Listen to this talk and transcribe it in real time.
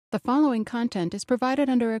The following content is provided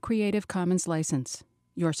under a Creative Commons license.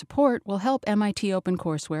 Your support will help MIT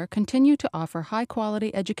OpenCourseware continue to offer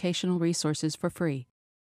high-quality educational resources for free.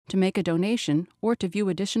 To make a donation or to view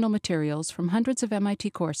additional materials from hundreds of MIT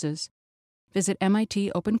courses, visit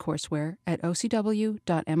MIT OpenCourseware at ocw.mit.edu.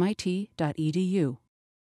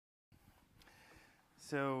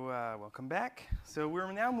 So welcome back. So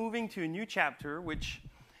we're now moving to a new chapter, which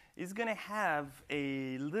is going to have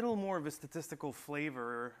a little more of a statistical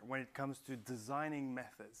flavor when it comes to designing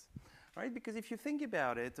methods, right? Because if you think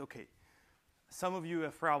about it, OK, some of you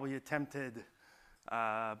have probably attempted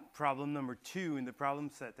problem number 2 in the problem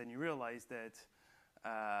set, and you realize that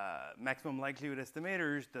maximum likelihood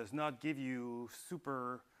estimators does not give you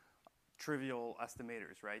super trivial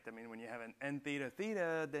estimators, right? I mean, when you have an n theta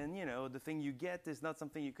theta, then the thing you get is not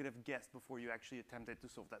something you could have guessed before you actually attempted to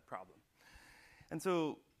solve that problem. And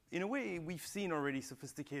so, in a way, we've seen already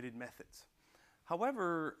sophisticated methods.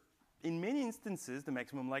 However, in many instances, the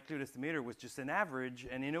maximum likelihood estimator was just an average.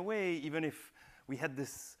 And in a way, even if we had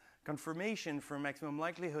this confirmation from maximum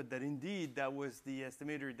likelihood that indeed that was the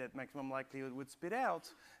estimator that maximum likelihood would spit out,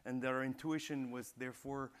 and our intuition was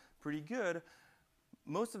therefore pretty good,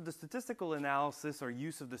 most of the statistical analysis or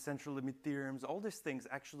use of the central limit theorems, all these things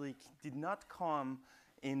actually did not come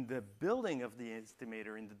in the building of the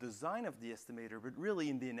estimator, in the design of the estimator, but really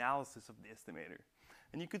in the analysis of the estimator.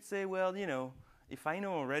 And you could say, well, if I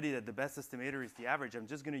know already that the best estimator is the average, I'm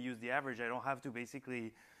just going to use the average. I don't have to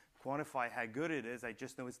basically quantify how good it is. I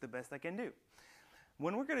just know it's the best I can do.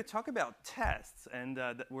 When we're going to talk about tests, and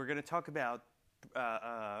we're going to talk about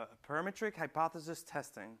parametric hypothesis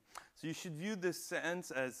testing. So you should view this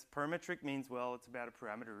sentence as parametric means, well, it's about a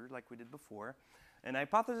parameter like we did before. And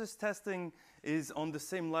hypothesis testing is on the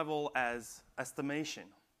same level as estimation.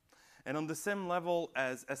 And on the same level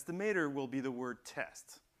as estimator will be the word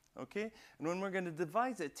test. Okay? And when we're going to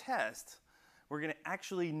devise a test, we're going to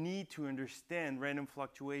actually need to understand random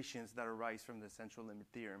fluctuations that arise from the central limit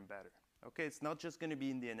theorem better. Okay? It's not just going to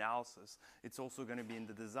be in the analysis. It's also going to be in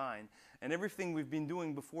the design. And everything we've been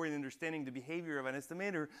doing before in understanding the behavior of an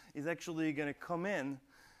estimator is actually going to come in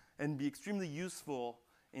and be extremely useful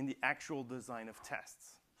in the actual design of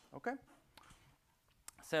tests. Okay?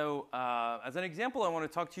 So as an example, I want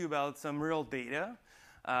to talk to you about some real data.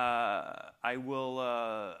 I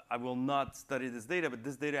will not study this data, but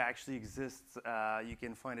this data actually exists. You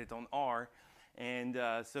can find it on R. And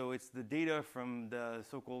so it's the data from the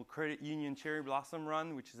so-called Credit Union Cherry Blossom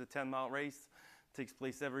Run, which is a 10-mile race. It takes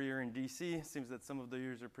place every year in DC. Seems that some of the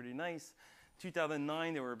years are pretty nice.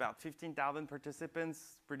 2009, there were about 15,000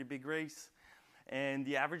 participants. Pretty big race. And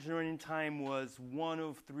the average running time was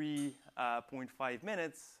 103.5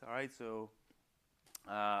 minutes. All right, so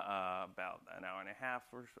about an hour and a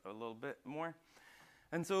half or a little bit more.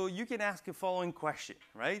 And so you can ask the following question,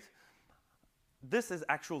 right? This is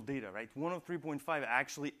actual data, right? 103.5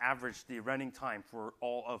 actually averaged the running time for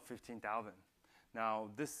all of 15,000. Now,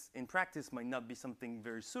 this in practice might not be something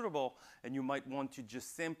very suitable, and you might want to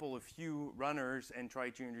just sample a few runners and try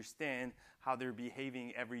to understand how they're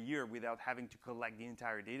behaving every year without having to collect the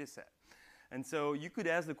entire data set. And so you could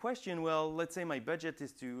ask the question, well, let's say my budget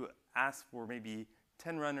is to ask for maybe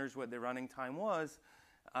 10 runners what their running time was.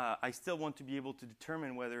 I still want to be able to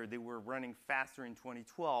determine whether they were running faster in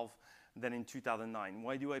 2012 than in 2009.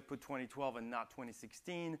 Why do I put 2012 and not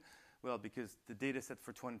 2016? Well, because the data set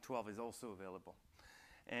for 2012 is also available.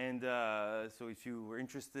 And so if you were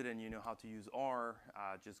interested and you know how to use R,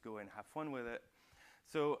 just go and have fun with it.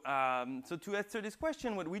 So to answer this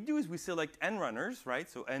question, what we do is we select n runners, right?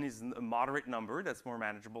 So n is a moderate number that's more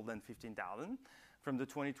manageable than 15,000 from the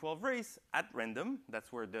 2012 race at random.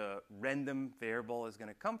 That's where the random variable is going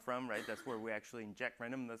to come from, right? That's where we actually inject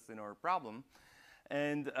randomness in our problem.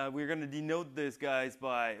 And we're going to denote this, guys,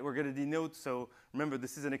 by, we're going to denote, so remember,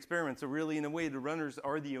 this is an experiment. So really, in a way, the runners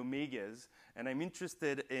are the omegas. And I'm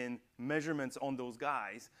interested in measurements on those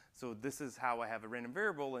guys. So this is how I have a random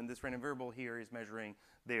variable. And this random variable here is measuring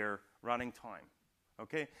their running time.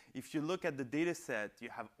 Okay? If you look at the data set, you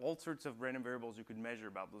have all sorts of random variables you could measure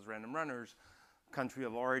about those random runners. Country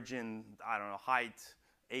of origin, I don't know, height,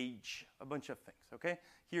 age, a bunch of things. Okay?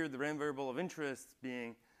 Here, the random variable of interest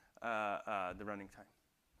being the running time.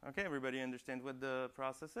 Okay, everybody understand what the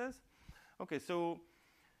process is? Okay, so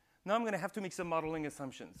now I'm going to have to make some modeling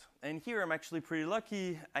assumptions. And here I'm actually pretty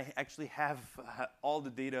lucky. I actually have all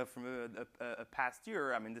the data from a past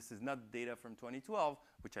year. I mean, this is not data from 2012,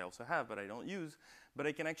 which I also have, but I don't use. But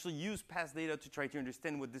I can actually use past data to try to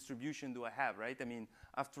understand what distribution do I have, right? I mean,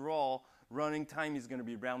 after all, running time is going to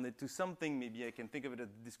be rounded to something. Maybe I can think of it as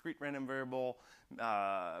a discrete random variable.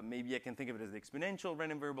 Maybe I can think of it as an exponential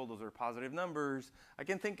random variable. Those are positive numbers. I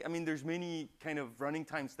can think, I mean, there's many kind of running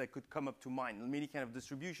times that could come up to mind, many kind of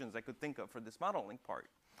distributions I could think of for this modeling part.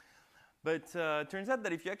 But it turns out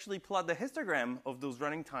that if you actually plot the histogram of those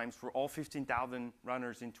running times for all 15,000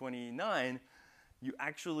 runners in 29, you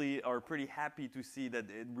actually are pretty happy to see that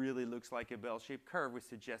it really looks like a bell-shaped curve, which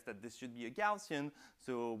suggests that this should be a Gaussian.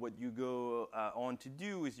 So what you go on to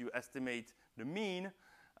do is you estimate the mean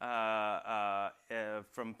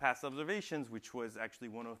from past observations, which was actually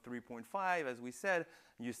 103.5, as we said.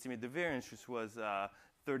 You estimate the variance, which was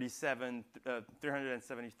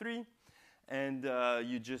 373. And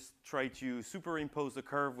you just try to superimpose the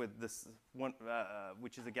curve with this one,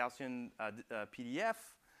 which is a Gaussian PDF.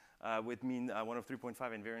 With mean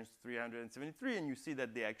 103.5 and variance 373, and you see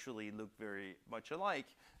that they actually look very much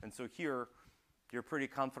alike. And so here, you're pretty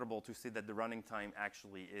comfortable to say that the running time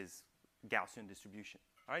actually is Gaussian distribution.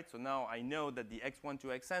 All right, so now I know that the x1 to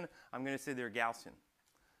xn, I'm going to say they're Gaussian.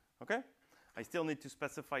 Okay? I still need to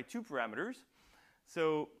specify two parameters.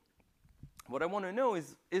 So what I want to know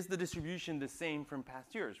is the distribution the same from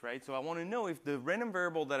past years, right? So I want to know if the random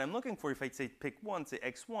variable that I'm looking for, if I say pick one, say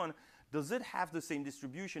x1, does it have the same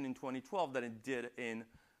distribution in 2012 that it did in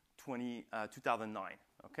 2009?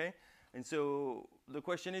 Okay, and so the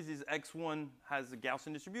question is x1 has a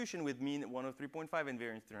Gaussian distribution with mean 103.5 and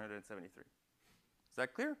variance 373. Is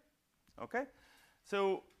that clear? Okay,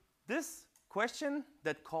 so this question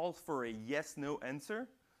that calls for a yes/no answer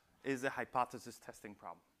is a hypothesis testing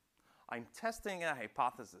problem. I'm testing a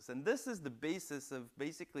hypothesis, and this is the basis of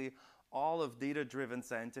basically all of data-driven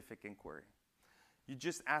scientific inquiry. You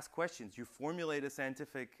just ask questions. You formulate a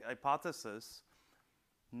scientific hypothesis.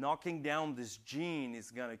 Knocking down this gene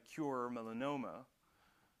is going to cure melanoma.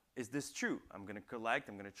 Is this true? I'm going to collect.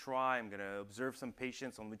 I'm going to try. I'm going to observe some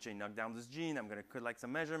patients on which I knock down this gene. I'm going to collect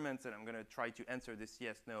some measurements, and I'm going to try to answer this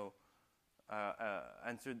yes/no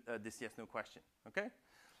question. Okay?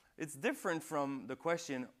 It's different from the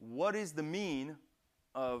question, what is the mean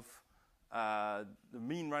of the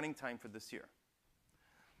mean running time for this year?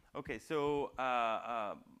 Okay, so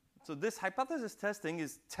this hypothesis testing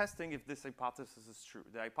is testing if this hypothesis is true.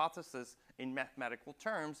 The hypothesis in mathematical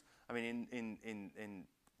terms, I mean in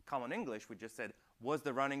common English, we just said, was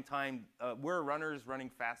the running time, were runners running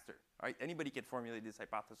faster? All right, anybody can formulate this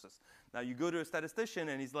hypothesis. Now you go to a statistician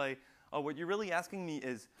and he's like, oh, what you're really asking me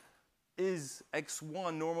is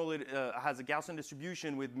x1 normally has a Gaussian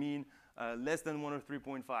distribution with mean less than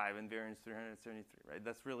 103.5 and variance 373, right?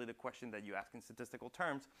 That's really the question that you ask in statistical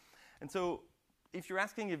terms. And so if you're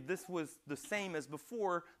asking if this was the same as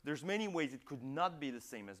before, there's many ways it could not be the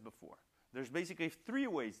same as before. There's basically three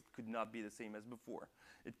ways it could not be the same as before.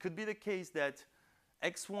 It could be the case that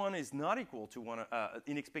x1 is not equal to one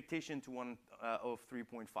in expectation to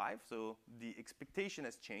 103.5, so the expectation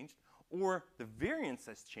has changed, or the variance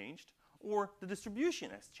has changed, or the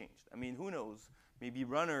distribution has changed. I mean, who knows? Maybe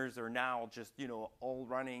runners are now just all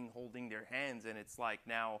running, holding their hands, and it's like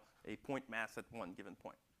now a point mass at one given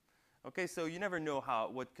point. Okay, so you never know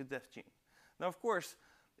what could have changed. Now, of course,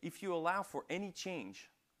 if you allow for any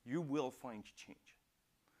change, you will find change.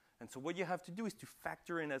 And so what you have to do is to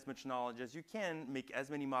factor in as much knowledge as you can, make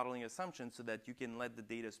as many modeling assumptions so that you can let the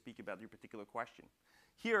data speak about your particular question.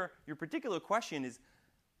 Here, your particular question is,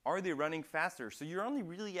 are they running faster? So you're only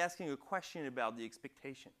really asking a question about the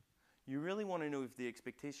expectation. You really want to know if the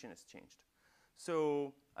expectation has changed.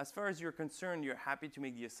 So as far as you're concerned, you're happy to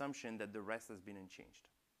make the assumption that the rest has been unchanged.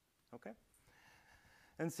 Okay?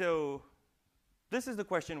 And so this is the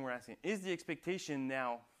question we're asking. Is the expectation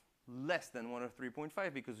now less than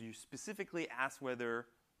 103.5? Because you specifically asked whether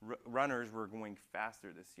runners were going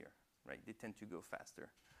faster this year. Right? They tend to go faster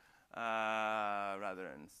rather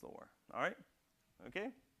than slower. All right? Okay?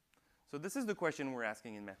 So this is the question we're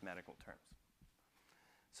asking in mathematical terms.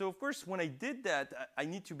 So of course, when I did that, I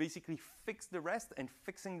need to basically fix the rest, and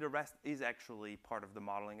fixing the rest is actually part of the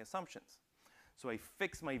modeling assumptions. So I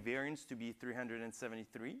fix my variance to be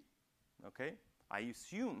 373. Okay? I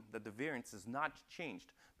assume that the variance has not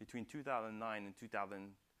changed between 2009 and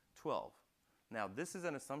 2012. Now, this is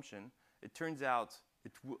an assumption. It turns out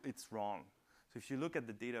it's wrong. So if you look at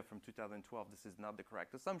the data from 2012, this is not the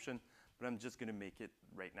correct assumption, but I'm just going to make it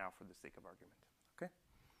right now for the sake of argument. Okay?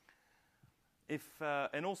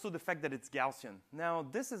 And also the fact that it's Gaussian. Now,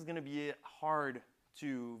 this is going to be hard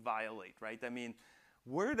to violate, right? I mean,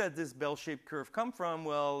 where does this bell-shaped curve come from?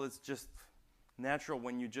 Well, it's just natural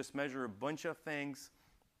when you just measure a bunch of things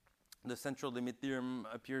The central limit theorem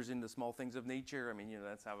appears in the small things of nature. I mean,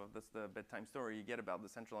 that's the bedtime story you get about the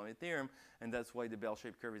central limit theorem, and that's why the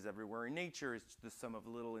bell-shaped curve is everywhere in nature. It's the sum of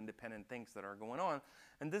little independent things that are going on.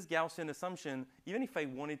 And this Gaussian assumption, even if I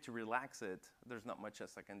wanted to relax it, there's not much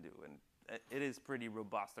else I can do, and it is pretty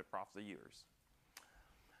robust across the years.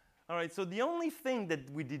 All right, so the only thing that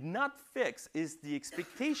we did not fix is the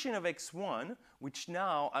expectation of x1, which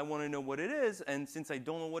now I want to know what it is. And since I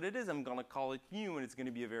don't know what it is, I'm going to call it mu, and it's going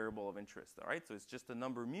to be a variable of interest. All right, so it's just a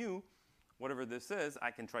number mu. Whatever this is,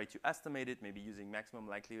 I can try to estimate it, maybe using maximum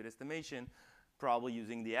likelihood estimation, probably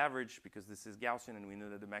using the average, because this is Gaussian, and we know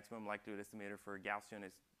that the maximum likelihood estimator for a Gaussian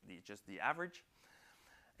is just the average.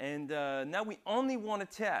 And now we only want to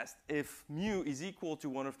test if mu is equal to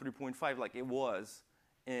 1 of 3.5, like it was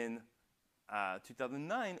in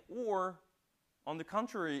 2009, or on the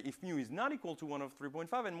contrary, if mu is not equal to 1 of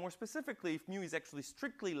 3.5, and more specifically, if mu is actually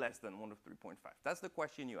strictly less than 1 of 3.5. That's the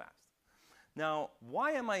question you asked. Now,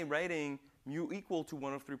 why am I writing mu equal to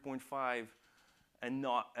 1 of 3.5 and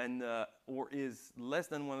not, or is less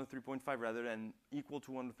than 1 of 3.5 rather than equal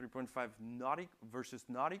to 1 of 3.5 versus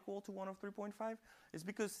not equal to 1 of 3.5? It's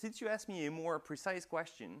because since you asked me a more precise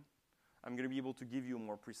question, I'm going to be able to give you a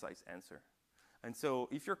more precise answer. And so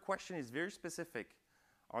if your question is very specific,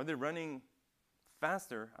 are they running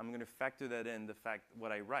faster? I'm going to factor that in the fact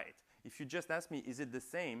what I write. If you just ask me, is it the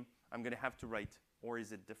same? I'm going to have to write, or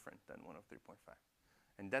is it different than 1 of 3.5?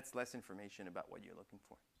 And that's less information about what you're looking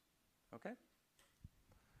for. OK?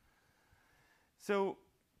 So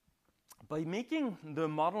by making the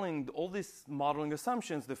modeling, all these modeling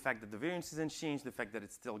assumptions, the fact that the variance isn't changed, the fact that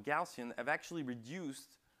it's still Gaussian, I've actually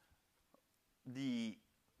reduced the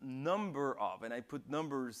number of, and I put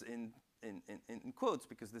numbers in quotes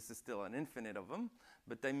because this is still an infinite of them,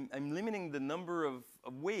 but I'm limiting the number of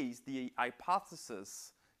ways the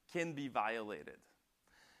hypothesis can be violated.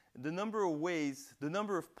 The number of ways, the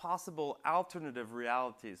number of possible alternative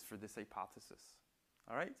realities for this hypothesis.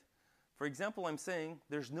 All right? For example, I'm saying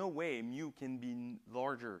there's no way mu can be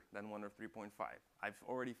larger than 1 of 3.5. I've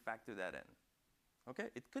already factored that in. Okay?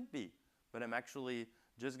 It could be, but I'm actually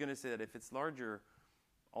just going to say that if it's larger,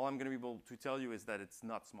 all I'm going to be able to tell you is that it's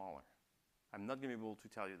not smaller. I'm not going to be able to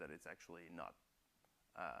tell you that it's actually not,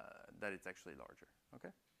 that it's actually larger.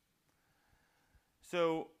 Okay?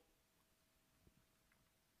 So,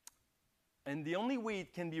 and the only way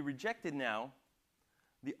it can be rejected now,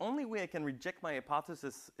 the only way I can reject my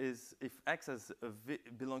hypothesis is if x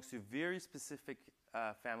belongs to a very specific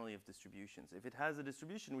family of distributions. If it has a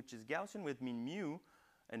distribution which is Gaussian with mean mu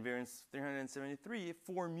and variance 373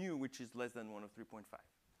 for mu, which is less than 1 of 3.5.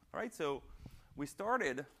 All right, so we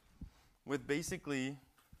started with basically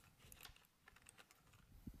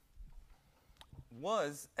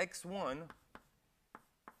was x1.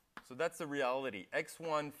 So that's the reality.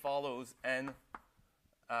 x1 follows n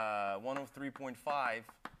 1 of 3.5,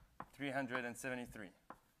 373.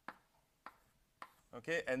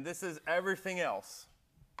 Okay, and this is everything else.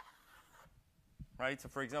 Right, so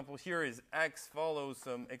for example, here is x follows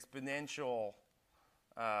some exponential,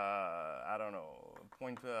 I don't know,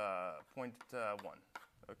 0.1.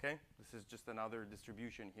 Okay, this is just another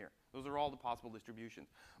distribution here. Those are all the possible distributions.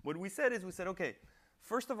 What we said is, we said, okay,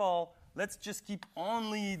 first of all, let's just keep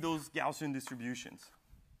only those Gaussian distributions,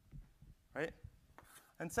 right?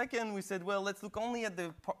 And second, we said, well, let's look only at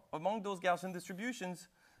among those Gaussian distributions,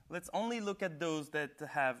 let's only look at those that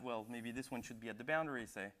have, well, maybe this one should be at the boundary,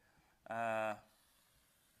 say.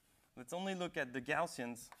 Let's only look at the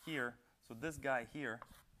Gaussians here. So this guy here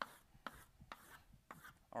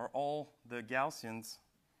are all the Gaussians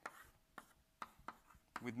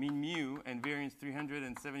with mean mu and variance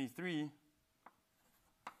 373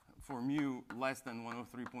 for mu less than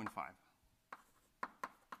 103.5.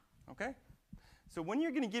 Okay? So when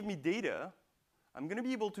you're going to give me data, I'm going to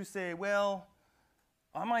be able to say, well,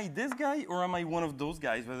 am I this guy or am I one of those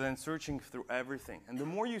guys, rather than searching through everything. And the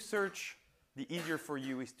more you search, the easier for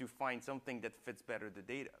you is to find something that fits better the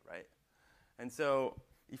data, right? And so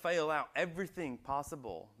if I allow everything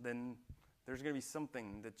possible, then there's going to be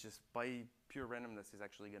something that just by pure randomness is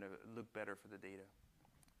actually going to look better for the data.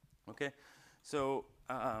 Okay? So,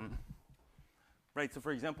 right, so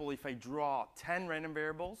for example, if I draw 10 random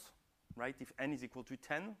variables, right, if n is equal to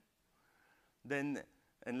 10, then,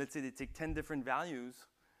 and let's say they take 10 different values,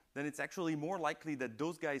 then it's actually more likely that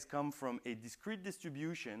those guys come from a discrete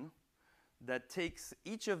distribution that takes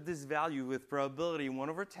each of this value with probability 1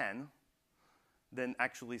 over 10 than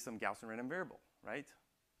actually some Gaussian random variable, right?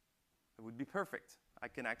 It would be perfect. I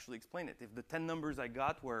can actually explain it. If the 10 numbers I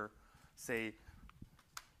got were, say,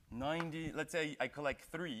 90, let's say I collect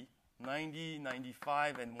 3, 90,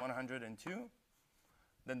 95, and 102,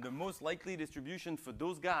 then the most likely distribution for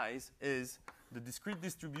those guys is the discrete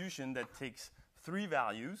distribution that takes 3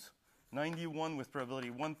 values, 91 with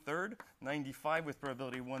probability 1/3, 95 with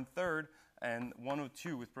probability 1/3, and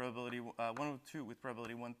 102 with probability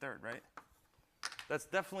 1/3, right? That's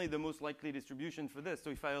definitely the most likely distribution for this. So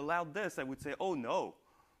if I allowed this, I would say, oh no,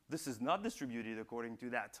 this is not distributed according to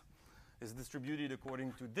that. It's distributed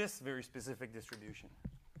according to this very specific distribution,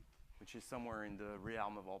 which is somewhere in the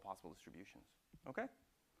realm of all possible distributions. Okay?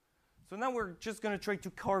 So now we're just going to try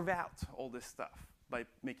to carve out all this stuff by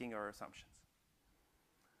making our assumptions.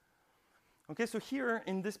 Okay, so here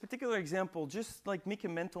in this particular example, just like make a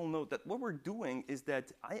mental note that what we're doing is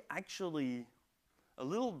that a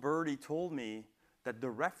little birdie told me that the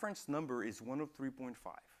reference number is 103.5.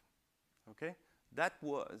 Okay? That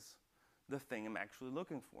was the thing I'm actually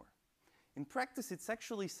looking for. In practice, it's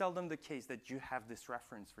actually seldom the case that you have this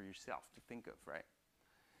reference for yourself to think of, right?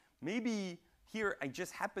 Maybe here I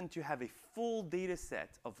just happen to have a full data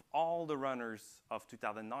set of all the runners of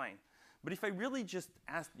 2009. But if I really just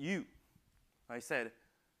asked you, I said,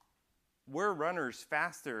 were runners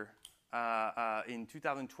faster in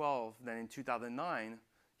 2012 than in 2009?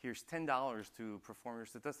 Here's $10 to perform your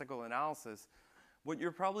statistical analysis. What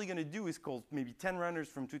you're probably going to do is call maybe 10 runners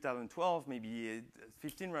from 2012, maybe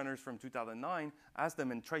 15 runners from 2009, ask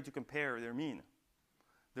them and try to compare their mean.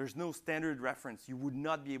 There's no standard reference. You would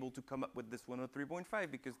not be able to come up with this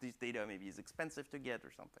 103.5 because this data maybe is expensive to get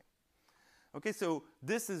or something. Okay, so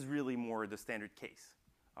this is really more the standard case,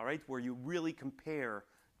 all right, where you really compare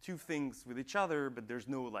two things with each other, but there's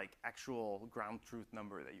no like actual ground truth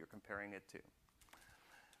number that you're comparing it to.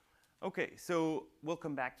 Okay, so we'll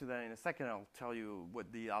come back to that in a second. I'll tell you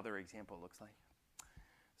what the other example looks like.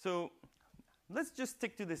 So let's just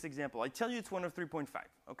stick to this example. I tell you it's 103.5,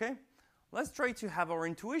 okay? Let's try to have our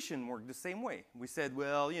intuition work the same way. We said,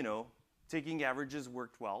 well, you know, taking averages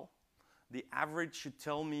worked well. The average should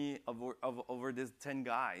tell me over these 10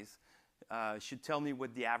 guys, should tell me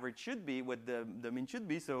what the average should be, what the mean should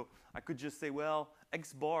be. So I could just say, well,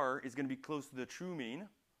 X bar is going to be close to the true mean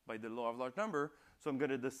by the law of large number. So I'm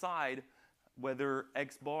going to decide whether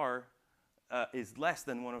X bar is less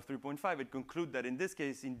than 103.5 and conclude that in this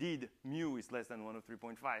case, indeed, mu is less than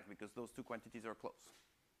 103.5 because those two quantities are close.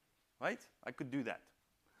 Right? I could do that.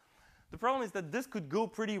 The problem is that this could go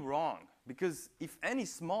pretty wrong because if n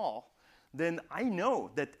is small, then I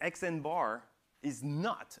know that xn bar is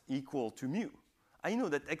not equal to mu. I know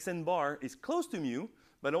that xn bar is close to mu,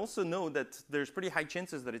 but also know that there's pretty high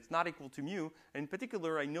chances that it's not equal to mu. And in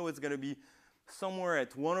particular, I know it's going to be somewhere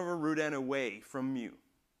at 1 over root n away from mu,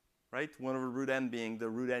 right? 1 over root n being the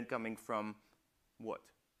root n coming from what?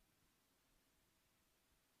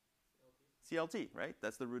 CLT, right?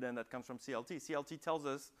 That's the root n that comes from CLT. CLT tells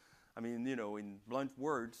us, I mean, you know, in blunt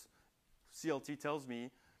words, CLT tells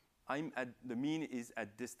me the mean is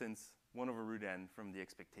at distance 1 over root n from the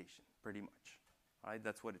expectation, pretty much, right?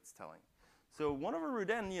 That's what it's telling. So 1 over root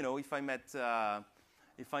n, you know, if I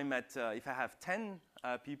have 10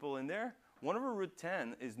 people in there, 1 over root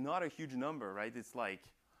 10 is not a huge number, right? It's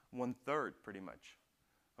like 1/3 pretty much.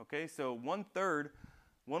 Okay, so 1/3,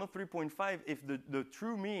 103.5, if the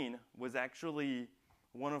true mean was actually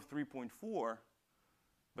 103.4,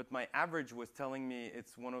 but my average was telling me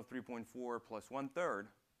it's 103.4 plus 1/3,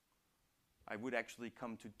 I would actually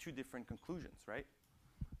come to two different conclusions, right?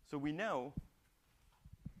 So we know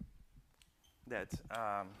that,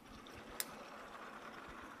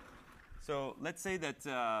 so let's say that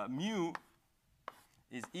mu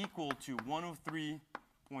is equal to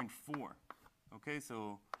 103.4. Okay,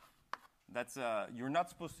 so that's you're not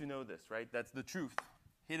supposed to know this, right? That's the truth,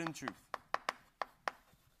 hidden truth.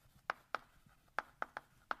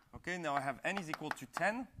 Okay, now I have n is equal to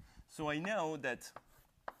 10, so I know that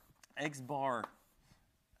x bar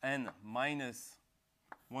n minus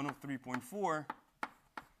 103.4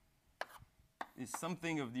 is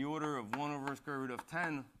something of the order of 1 over square root of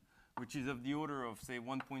 10, which is of the order of, say,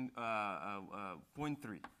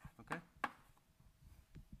 0.3. Okay?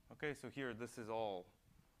 Okay, so here this is all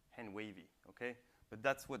hand-wavy, okay? But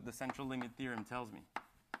that's what the central limit theorem tells me.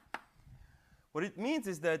 What it means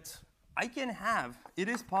is that I can have, it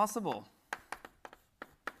is possible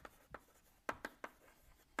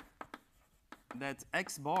that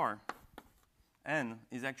x bar n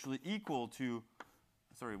is actually equal to,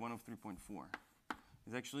 sorry, 103.4,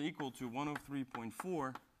 is actually equal to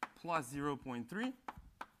 103.4 plus 0.3,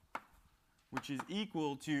 which is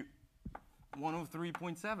equal to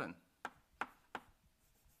 103.7.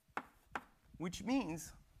 Which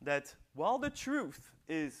means that while the truth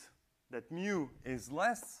is that mu is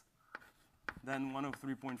less than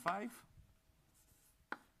 103.5,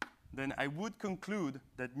 then I would conclude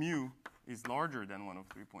that mu is larger than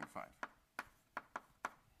 103.5.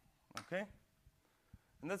 Okay?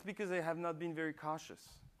 And that's because I have not been very cautious.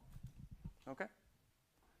 Okay?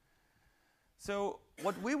 So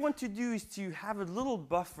what we want to do is to have a little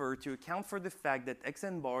buffer to account for the fact that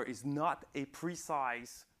xn bar is not a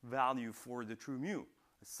precise value for the true mu.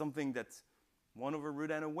 It's something that's 1 over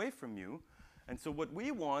root n away from mu. And so what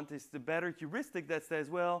we want is the better heuristic that says,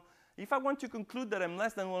 well, if I want to conclude that I'm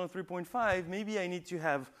less than 103.5, maybe I need to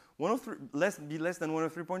have be less than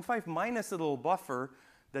 103.5 minus a little buffer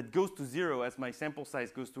that goes to 0 as my sample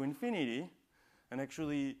size goes to infinity. And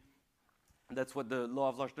actually, that's what the law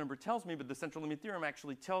of large number tells me. But the central limit theorem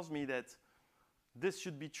actually tells me that this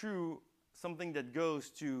should be true, something that goes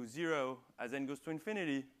to 0 as n goes to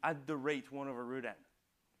infinity at the rate 1 over root n.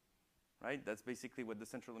 Right? That's basically what the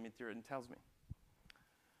central limit theorem tells me.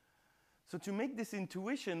 So to make this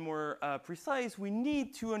intuition more precise, we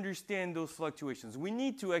need to understand those fluctuations. We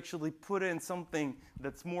need to actually put in something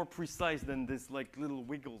that's more precise than this like little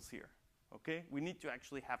wiggles here. Okay? We need to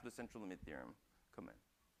actually have the central limit theorem come in.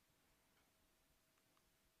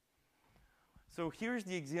 So here's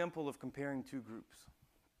the example of comparing two groups.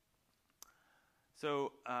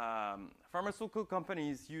 So pharmaceutical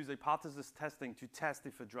companies use hypothesis testing to test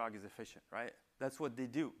if a drug is efficient, right? That's what they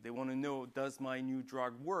do. They want to know, does my new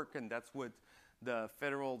drug work? And that's what the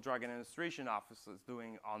Federal Drug Administration Office is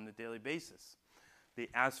doing on a daily basis. They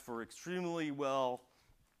ask for extremely well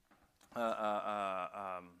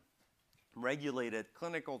regulated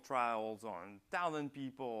clinical trials on 1,000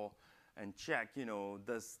 people and check,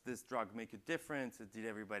 does this drug make a difference? Did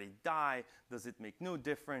everybody die? Does it make no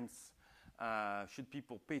difference? Should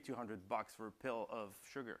people pay $200 for a pill of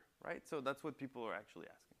sugar, right? So that's what people are actually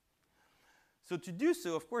asking. So to do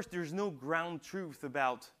so, of course, there's no ground truth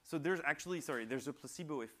about, so there's a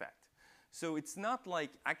placebo effect. So it's not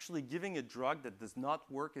like actually giving a drug that does not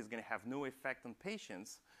work is going to have no effect on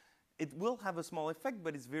patients. It will have a small effect,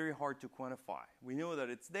 but it's very hard to quantify. We know that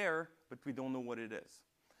it's there, but we don't know what it is.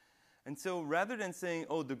 And so rather than saying,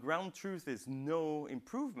 oh, the ground truth is no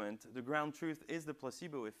improvement, the ground truth is the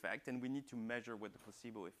placebo effect, and we need to measure what the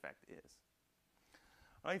placebo effect is.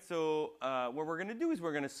 All right, so what we're going to do is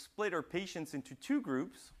we're going to split our patients into two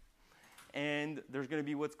groups. And there's going to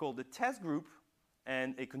be what's called a test group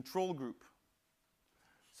and a control group.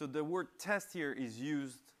 So the word test here is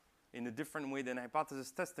used in a different way than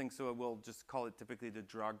hypothesis testing, so I will just call it typically the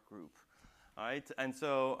drug group. All right, and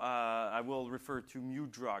so I will refer to mu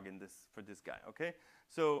drug in this for this guy. Okay,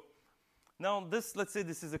 so now let's say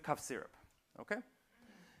this is a cough syrup. Okay,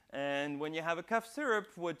 and when you have a cough syrup,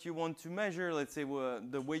 what you want to measure, let's say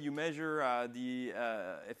the way you measure the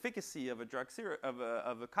efficacy of a drug syrup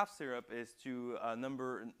of a cough syrup is to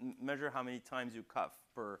measure how many times you cough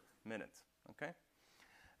per minute. Okay.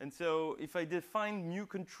 And so if I define mu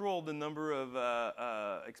control, the number of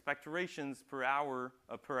expectorations per hour,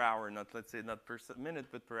 not per minute,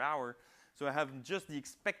 but per hour. So I have just the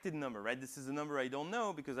expected number, right? This is a number I don't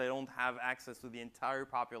know because I don't have access to the entire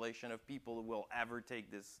population of people who will ever take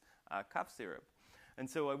this cough syrup. And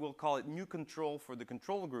so I will call it mu control for the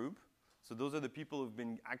control group. So those are the people who've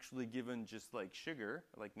been actually given just like sugar,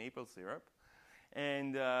 like maple syrup.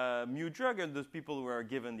 And mu drug are those people who are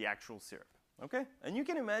given the actual syrup. Okay? And you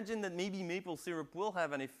can imagine that maybe maple syrup will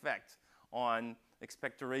have an effect on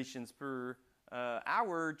expectorations per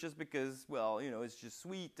hour just because, well, it's just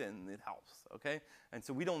sweet and it helps. Okay? And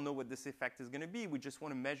so we don't know what this effect is going to be. We just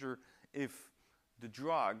want to measure if the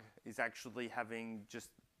drug is actually having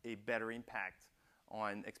just a better impact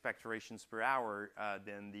on expectorations per hour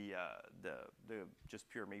than the just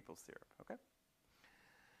pure maple syrup. Okay?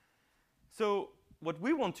 So what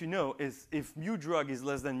we want to know is if mu drug is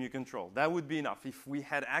less than mu control. That would be enough. If we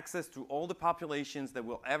had access to all the populations that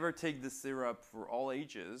will ever take the syrup for all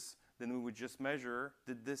ages, then we would just measure,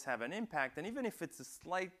 did this have an impact? And even if it's a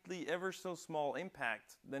slightly, ever so small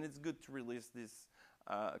impact, then it's good to release this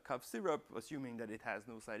cough syrup, assuming that it has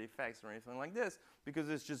no side effects or anything like this, because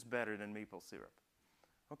it's just better than maple syrup.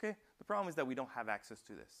 Okay? The problem is that we don't have access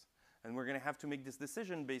to this. And we're going to have to make this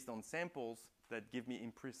decision based on samples that give me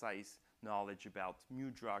imprecise knowledge about mu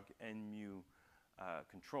drug and mu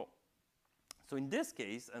control. So in this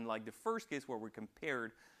case, unlike the first case where we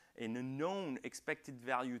compared a known expected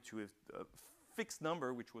value to a fixed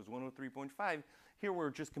number, which was 103.5, here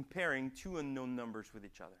we're just comparing two unknown numbers with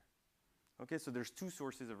each other. Okay, so there's two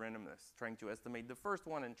sources of randomness, trying to estimate the first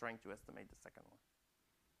one and trying to estimate the second one.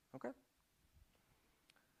 Okay?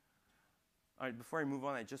 All right, before I move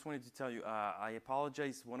on, I just wanted to tell you, I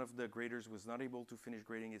apologize. One of the graders was not able to finish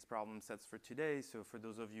grading his problem sets for today. So for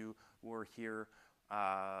those of you who are here,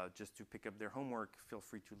 just to pick up their homework, feel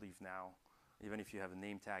free to leave now. Even if you have a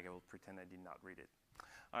name tag, I will pretend I did not read it.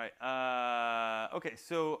 All right. OK,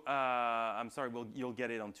 so I'm sorry, you'll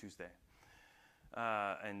get it on Tuesday.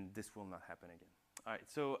 And this will not happen again. All right.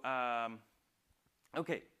 So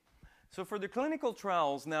OK. So for the clinical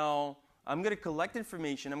trials, now I'm going to collect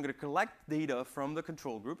information. I'm going to collect data from the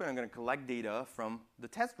control group, and I'm going to collect data from the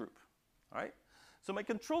test group. All right. So my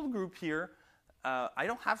control group here, I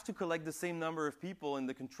don't have to collect the same number of people in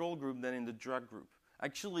the control group than in the drug group.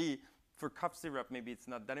 Actually, for cough syrup, maybe it's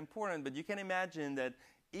not that important, but you can imagine that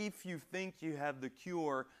if you think you have the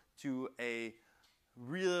cure to a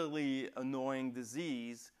really annoying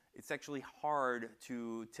disease, it's actually hard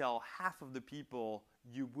to tell half of the people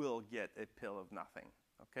you will get a pill of nothing.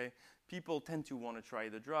 Okay? People tend to want to try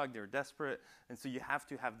the drug. They're desperate. And so you have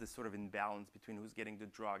to have this sort of imbalance between who's getting the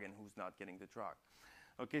drug and who's not getting the drug.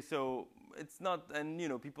 Okay, so it's not, and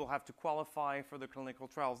people have to qualify for the clinical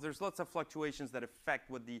trials. There's lots of fluctuations that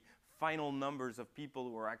affect what the final numbers of people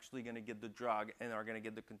who are actually going to get the drug and are going to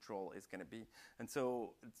get the control is going to be. And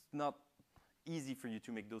so it's not easy for you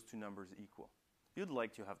to make those two numbers equal. You'd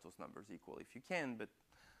like to have those numbers equal if you can, but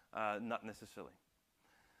not necessarily.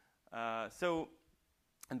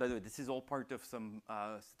 And by the way, this is all part of some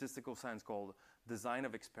statistical science called design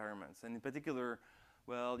of experiments. And in particular,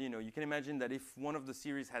 well, you can imagine that if one of the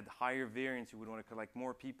series had higher variance, you would want to collect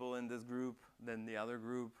more people in this group than the other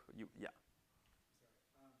group. Yeah.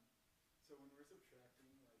 Sorry. So when we're subtracting,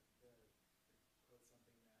 like quote something that approaches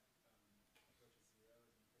 0 as in approaches infinity, we're like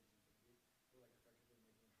effectively making it harder for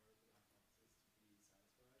the hypothesis to be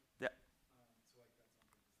satisfied. Yeah. So like that's on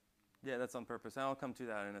purpose. Yeah, that's on purpose. And I'll come to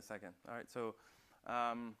that in a second. All right. So,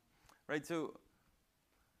 so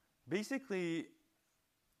basically,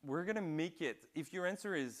 we're going to make it, if your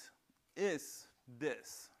answer is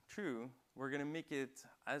this true, we're going to make it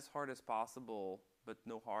as hard as possible, but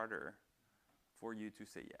no harder for you to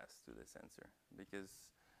say yes to this answer. Because,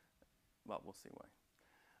 well, we'll see why.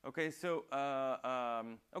 OK, so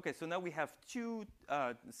so now we have two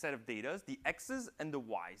set of data, the x's and the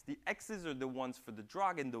y's. The x's are the ones for the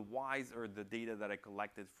drug, and the y's are the data that I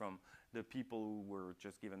collected from the people who were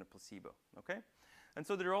just given a placebo. OK? And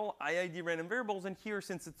so they're all IID random variables. And here,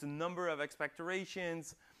 since it's a number of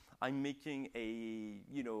expectorations, I'm making a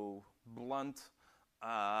blunt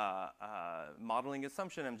modeling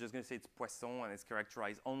assumption. I'm just going to say it's Poisson, and it's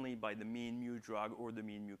characterized only by the mean mu drug or the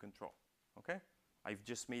mean mu control. OK? I've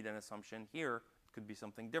just made an assumption here. It could be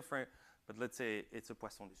something different. But let's say it's a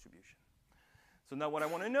Poisson distribution. So now what I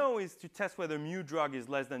want to know is to test whether mu drug is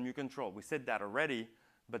less than mu control. We said that already.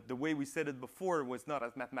 But the way we said it before was not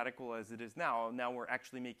as mathematical as it is now. Now we're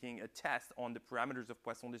actually making a test on the parameters of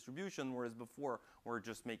Poisson distribution, whereas before we're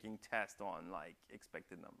just making tests on like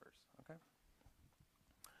expected numbers. Okay?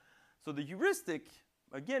 So the heuristic,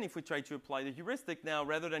 again, if we try to apply the heuristic now,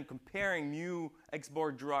 rather than comparing mu x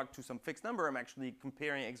bar drug to some fixed number, I'm actually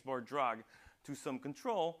comparing x bar drug to some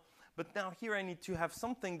control. But now here I need to have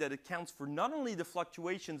something that accounts for not only the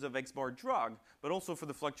fluctuations of x bar drug, but also for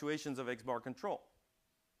the fluctuations of x bar control.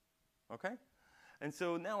 OK? And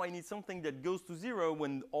so now I need something that goes to 0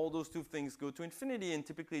 when all those two things go to infinity. And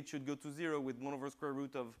typically, it should go to 0 with 1 over square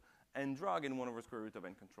root of n drug and 1 over square root of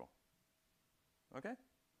n control. OK?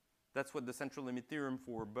 That's what the central limit theorem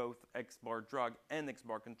for both x bar drug and x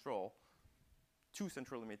bar control, two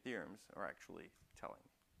central limit theorems, are actually telling.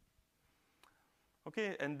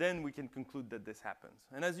 OK, and then we can conclude that this happens.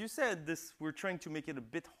 And as you said, we're trying to make it a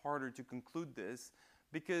bit harder to conclude this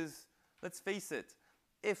because, let's face it,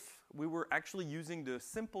 if we were actually using the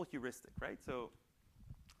simple heuristic, right? So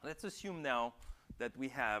let's assume now that we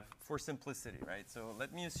have, for simplicity, right? So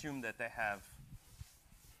let me assume that I have,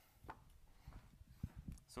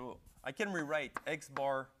 so I can rewrite x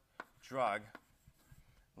bar drug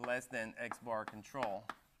less than x bar control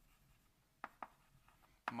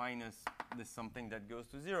minus this something that goes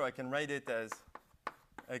to 0. I can write it as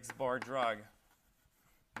x bar drug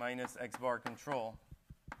minus x bar control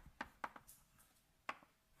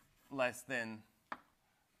less than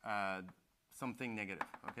something negative,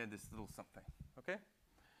 okay, this little something, okay?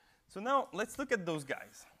 So now let's look at those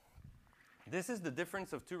guys. This is the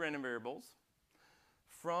difference of two random variables.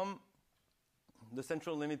 From the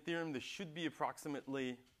central limit theorem, this should be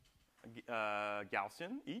approximately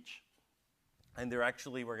Gaussian each. And they're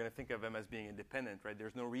actually, we're going to think of them as being independent, right?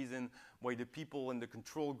 There's no reason why the people in the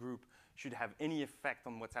control group should have any effect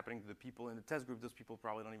on what's happening to the people in the test group. Those people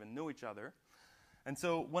probably don't even know each other. And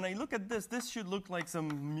so when I look at this, this should look like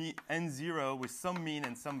some n0 with some mean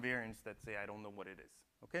and some variance that say I don't know what it is.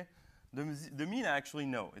 Okay? The mean I actually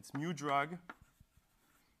know. It's mu drug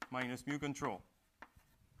minus mu control.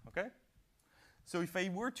 Okay? So if I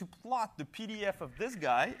were to plot the PDF of this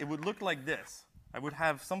guy, it would look like this. I would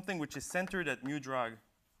have something which is centered at mu drug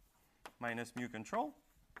minus mu control.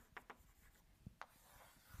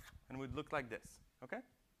 And would look like this, OK?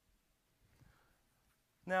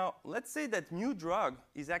 Now, let's say that mu drug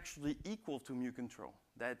is actually equal to mu control.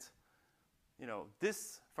 That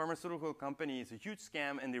this pharmaceutical company is a huge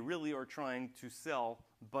scam, and they really are trying to sell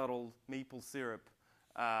bottled maple syrup,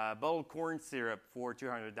 bottled corn syrup for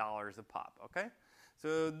 $200 a pop, OK?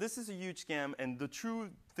 So this is a huge scam, and the true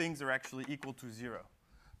things are actually equal to 0.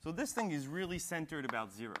 So this thing is really centered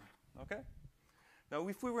about 0, OK? Now,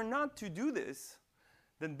 if we were not to do this,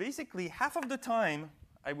 then basically half of the time,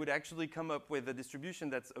 I would actually come up with a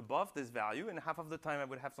distribution that's above this value, and half of the time I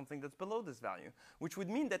would have something that's below this value, which would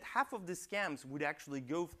mean that half of the scams would actually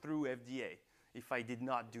go through FDA if I did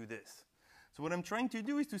not do this. So what I'm trying to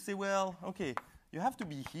do is to say, well, OK, you have to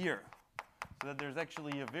be here, so that there's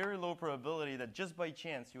actually a very low probability that just by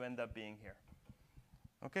chance you end up being here.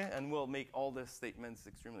 OK? And we'll make all the statements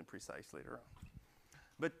extremely precise later on.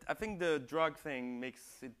 But I think the drug thing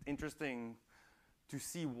makes it interesting to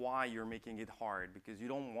see why you're making it hard, because you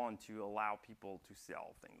don't want to allow people to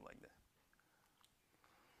sell things like that.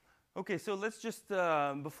 OK, so let's just,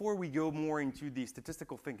 before we go more into the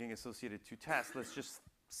statistical thinking associated to tests, let's just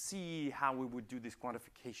see how we would do this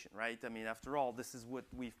quantification, right? I mean, after all, this is what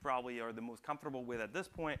we probably are the most comfortable with at this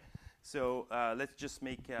point. So let's just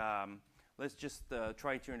make, try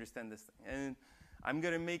to understand this thing. And I'm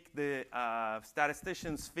going to make the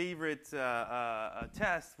statistician's favorite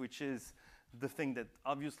test, which is the thing that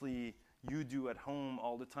obviously you do at home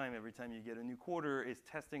all the time, every time you get a new quarter, is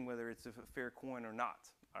testing whether it's a fair coin or not.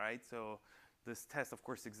 All right, so this test, of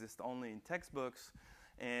course, exists only in textbooks.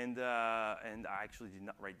 And I actually did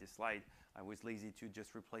not write this slide. I was lazy to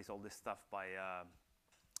just replace all this stuff by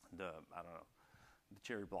the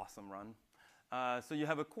cherry blossom run. So you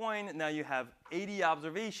have a coin. Now you have 80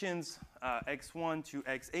 observations, x1 to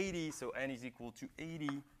x80. So n is equal to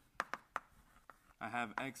 80. I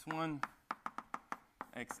have x1,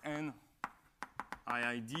 xn,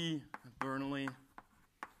 IID, Bernoulli,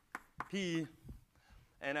 p.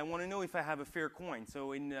 And I want to know if I have a fair coin.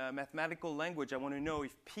 So in mathematical language, I want to know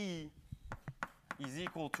if p is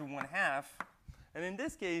equal to 1/2. And in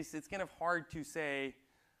this case, it's kind of hard to say,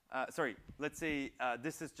 let's say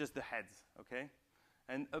this is just the heads, OK?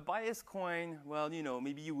 And a biased coin, well,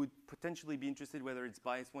 maybe you would potentially be interested whether it's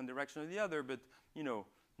biased one direction or the other. But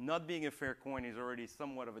not being a fair coin is already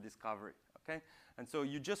somewhat of a discovery, OK? And so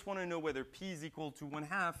you just want to know whether p is equal to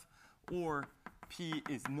 1/2 or p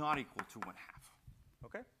is not equal to 1/2.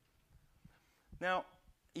 OK? Now,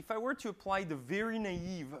 if I were to apply the very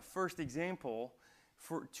naive first example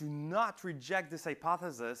to not reject this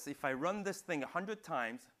hypothesis, if I run this thing 100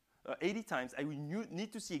 times, 80 times, I would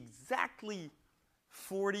need to see exactly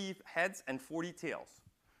 40 heads and 40 tails.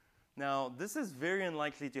 Now, this is very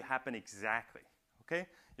unlikely to happen exactly. OK?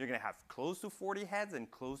 You're going to have close to 40 heads and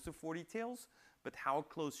close to 40 tails. But how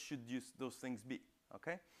close should those things be?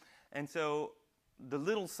 OK? And so the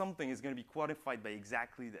little something is going to be quantified by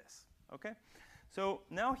exactly this. OK? So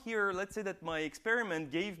now here, let's say that my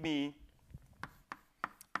experiment gave me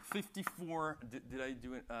 54. Did I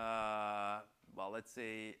do it? Well, let's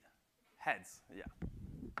say heads. Yeah.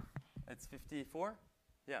 It's 54?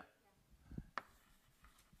 Yeah.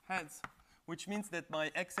 Heads, which means that my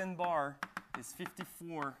xn bar is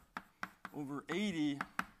 54 over 80,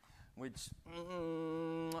 which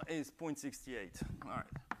is 0.68. All right.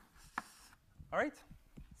 All right.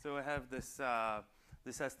 So I have this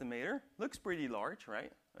this estimator. Looks pretty large,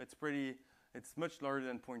 right? It's much larger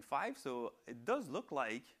than 0.5. So it does look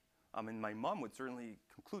like, I mean, my mom would certainly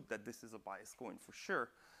conclude that this is a biased coin for sure,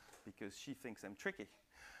 because she thinks I'm tricky.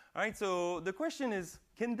 All right. So the question is,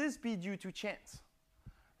 can this be due to chance?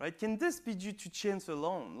 Right? Can this be due to chance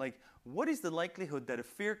alone? Like, what is the likelihood that a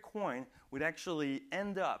fair coin would actually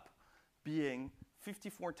end up being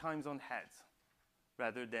 54 times on heads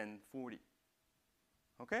rather than 40?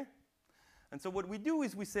 OK? And so what we do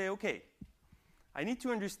is we say, OK, I need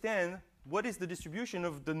to understand what is the distribution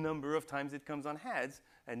of the number of times it comes on heads.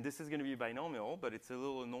 And this is going to be binomial, but it's a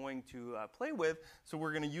little annoying to play with. So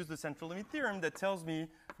we're going to use the central limit theorem that tells me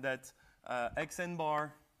that xn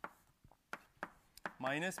bar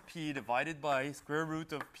minus p divided by square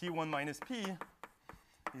root of p1 minus p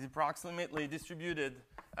is approximately distributed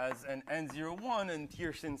as an n01. And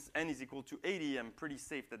here, since n is equal to 80, I'm pretty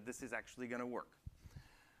safe that this is actually going to work.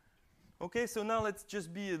 OK, so now let's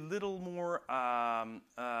just be a little more.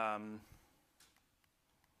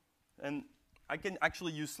 And I can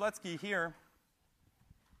actually use Slutsky here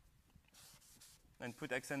and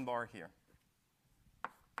put xn bar here.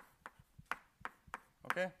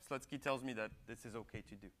 Okay, Slutsky tells me that this is OK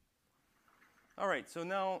to do. All right, so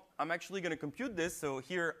now I'm actually going to compute this. So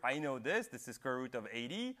here I know this. This is square root of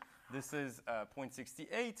 80. This is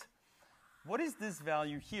 0.68. What is this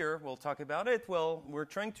value here? We'll talk about it. Well, we're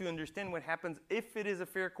trying to understand what happens if it is a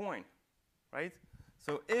fair coin, right?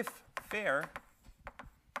 So if fair,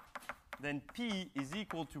 then P is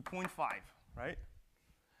equal to 0.5, right?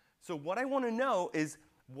 So what I want to know is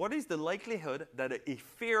what is the likelihood that a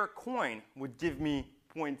fair coin would give me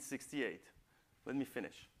 0.68? Let me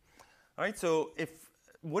finish. All right, so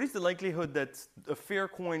what is the likelihood that a fair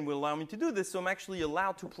coin will allow me to do this? So I'm actually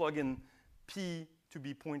allowed to plug in P to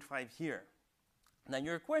be 0.5 here. Now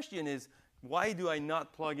your question is, why do I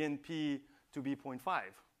not plug in P to be 0.5?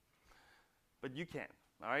 But you can.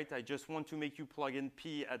 All right, I just want to make you plug in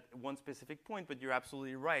P at one specific point, but you're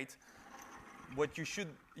absolutely right. What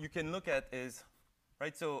you can look at is,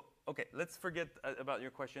 right, so, OK, let's forget about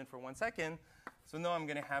your question for 1 second. So now I'm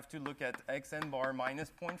going to have to look at xn bar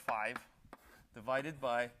minus 0.5 divided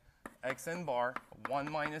by xn bar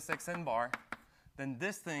 1 minus xn bar. Then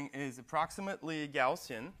this thing is approximately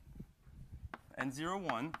Gaussian, n0,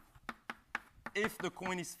 1, if the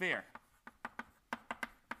coin is fair.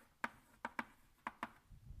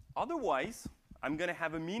 Otherwise, I'm going to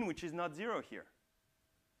have a mean which is not 0 here.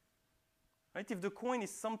 Right? If the coin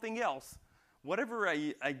is something else, whatever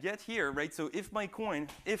I get here, right? So if my coin,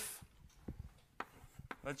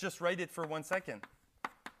 let's just write it for 1 second.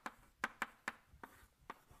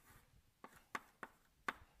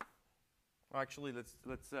 Well, actually, let's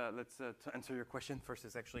answer your question first.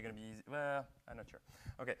 It's actually going to be easy. Well, I'm not sure.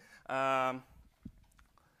 OK.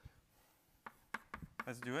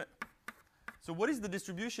 Let's do it. So what is the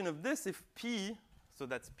distribution of this if P, so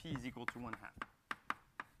that's P is equal to 1/2,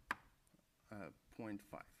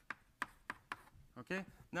 0.5. OK?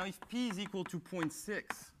 Now if P is equal to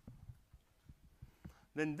 0.6,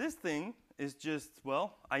 then this thing is just,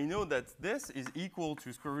 well, I know that this is equal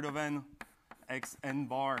to square root of n x n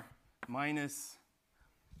bar minus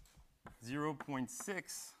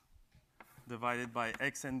 0.6 divided by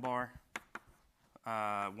xn bar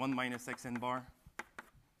 1 minus xn bar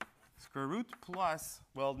square root plus,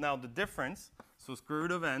 well, now the difference, so square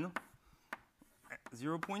root of n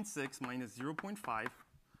 0.6 minus 0.5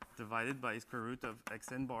 divided by square root of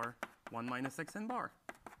xn bar 1 minus xn bar.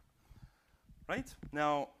 Right?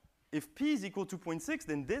 Now, if P is equal to 0.6,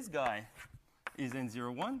 then this guy is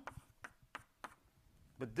n0, 1.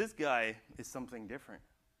 But this guy is something different.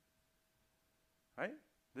 Right?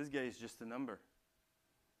 This guy is just a number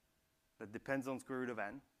that depends on square root of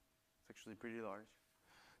n. It's actually pretty large.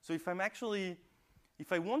 So if I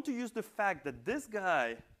want to use the fact that this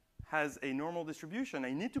guy has a normal distribution,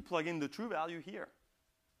 I need to plug in the true value here.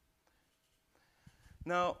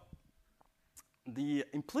 Now, the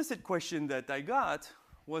implicit question that I got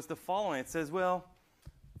was the following. It says, well,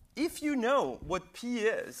 if you know what P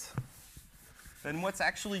is, then what's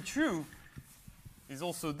actually true is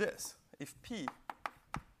also this. If P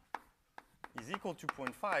is equal to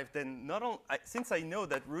 0.5, then not only, since I know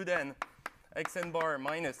that root n xn bar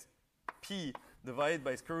minus P divided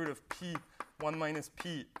by square root of P 1 minus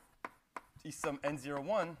P is some n0,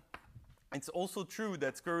 1, it's also true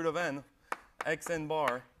that square root of n xn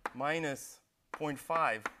bar minus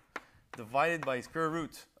 0.5 divided by square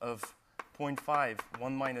root of 0.5,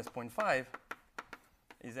 1 minus 0.5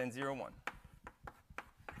 is n0, 1.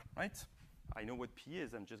 Right? I know what P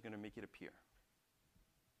is. I'm just going to make it appear.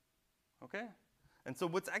 OK? And so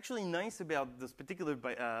what's actually nice about this particular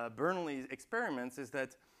Bernoulli experiments is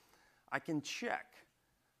that I can check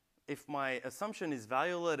if my assumption is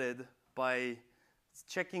violated by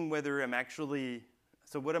checking whether I'm actually,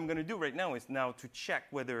 so what I'm going to do right now is now to check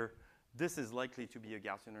whether this is likely to be a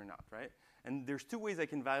Gaussian or not, right? And there's two ways I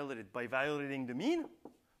can violate it, by violating the mean,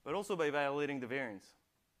 but also by violating the variance.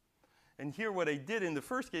 And here what I did in the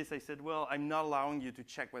first case, I said, well, I'm not allowing you to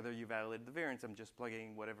check whether you violated the variance. I'm just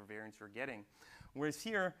plugging whatever variance you're getting. Whereas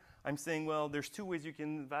here, I'm saying, well, there's two ways you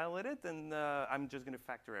can violate it, and I'm just going to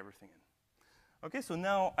factor everything in. OK, so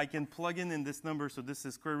now I can plug in this number. So this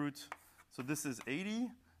is square root. So this is 80.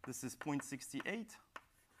 This is 0.68.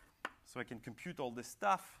 So I can compute all this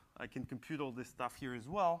stuff. I can compute all this stuff here as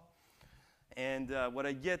well. And what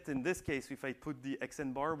I get in this case, if I put the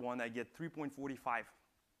xn bar 1, I get 3.45.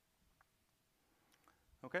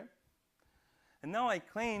 OK? And now I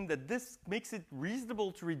claim that this makes it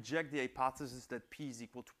reasonable to reject the hypothesis that P is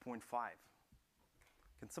equal to 0.5.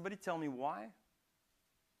 Can somebody tell me why?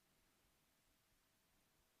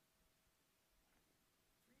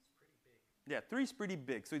 3 is pretty big. Yeah, 3 is pretty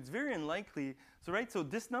big. So it's very unlikely. So, right, so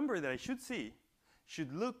this number that I should see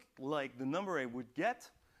should look like the number I would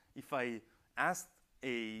get if I asked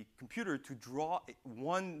a computer to draw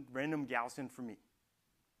one random Gaussian for me,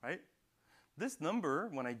 right? This number,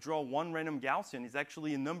 when I draw one random Gaussian, is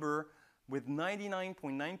actually a number with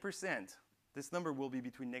 99.9%. This number will be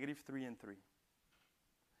between -3 and 3.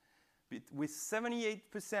 With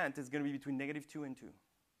 78%, it's going to be between -2 and 2.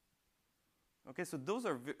 Okay, so those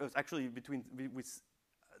are actually between, with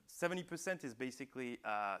 70% is basically,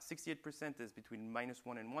 68% is between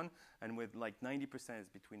 -1 and 1, and with like 90% is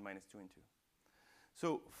between -2 and 2.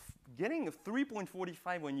 So getting a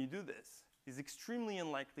 3.45 when you do this is extremely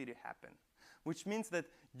unlikely to happen, which means that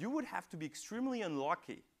you would have to be extremely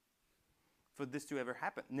unlucky for this to ever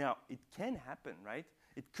happen. Now, it can happen, right?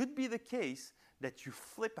 It could be the case that you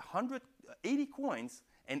flip 180 coins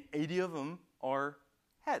and 80 of them are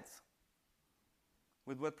heads.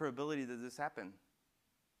 With what probability does this happen?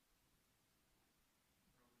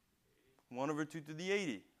 1/2 to the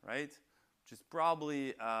 80, right? Which is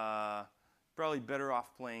probably better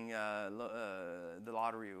off playing the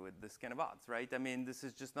lottery with this kind of odds, right? I mean, this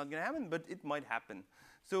is just not going to happen, but it might happen.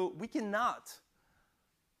 So we cannot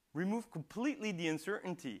remove completely the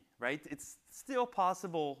uncertainty, right? It's still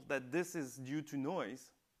possible that this is due to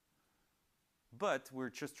noise, but we're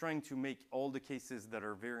just trying to make all the cases that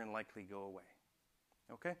are very unlikely go away.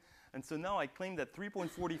 Okay? And so now I claim that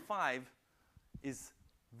 3.45 is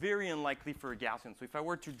very unlikely for a Gaussian. So if I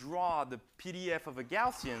were to draw the PDF of a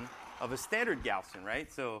Gaussian, of a standard Gaussian,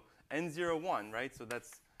 right? So N01, right? So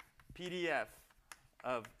that's PDF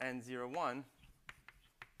of N01.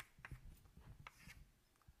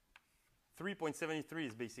 3.73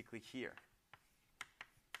 is basically here.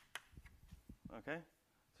 Okay?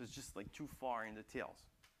 So it's just like too far in the tails.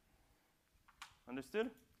 Understood?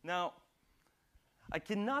 Now, I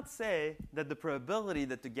cannot say that the probability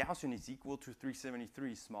that the Gaussian is equal to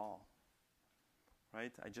 373 is small.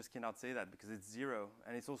 Right? I just cannot say that because it's 0.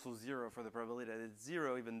 And it's also 0 for the probability that it's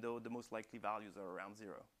 0, even though the most likely values are around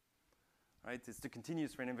 0. Right? It's the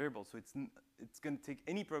continuous random variable. So it's going to take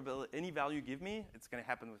any probability, any value you give me, it's going to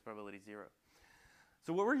happen with probability 0.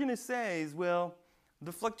 So what we're going to say is, well,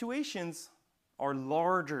 the fluctuations are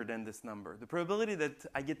larger than this number. The probability that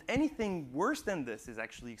I get anything worse than this is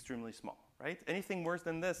actually extremely small. Right? Anything worse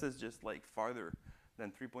than this is just like farther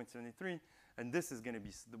than 3.73. And this is going to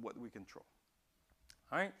be what we control.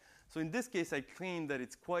 All right? So in this case, I claim that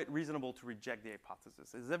it's quite reasonable to reject the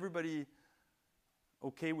hypothesis. Is everybody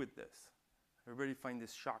OK with this? Everybody find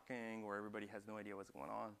this shocking, or everybody has no idea what's going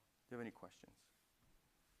on? Do you have any questions?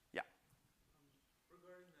 Yeah.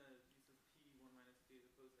 Regarding the use of p1 minus p as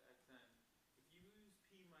opposed to xn, if you use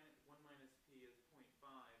p1 minus p as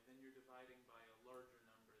 0.5, then you're dividing by a larger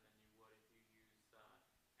number than you would if you used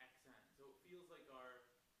xn. So it feels like our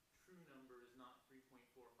true number is not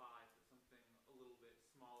 3.45, but something a little bit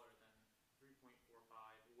smaller than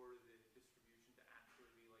 3.45, or the distribution to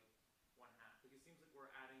actually be like 1/2. Because it seems like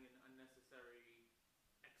we're adding an unnecessary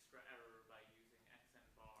extra error by using xn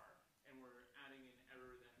bar, and we're adding an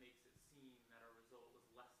error that makes it seem that our result was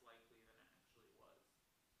less likely than it actually was.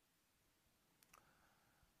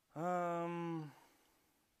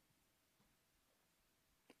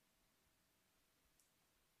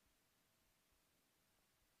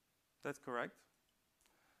 That's correct.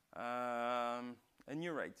 And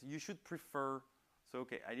you're right. You should prefer. So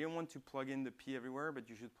OK, I didn't want to plug in the p everywhere, but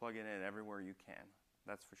you should plug in it everywhere you can.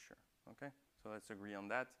 That's for sure. OK? So let's agree on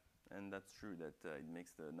that. And that's true that it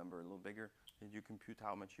makes the number a little bigger. Did you compute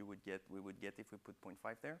how much we would get if we put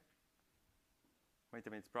 0.5 there? Right? I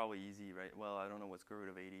mean, it's probably easy, right? Well, I don't know what square root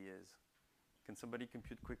of 80 is. Can somebody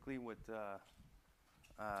compute quickly what?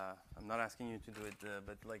 I'm not asking you to do it,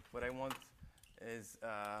 but like what I want is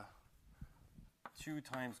 2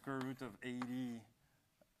 times square root of 80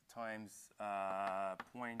 times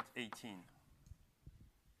 0.18.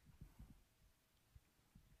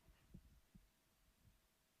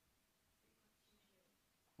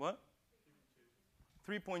 What?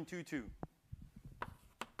 3.22.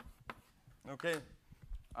 OK.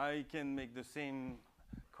 I can make the same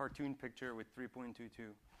cartoon picture with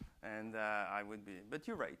 3.22. And I would be. But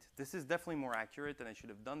you're right. This is definitely more accurate, and I should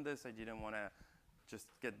have done this. I didn't want to just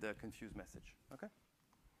get the confused message. OK?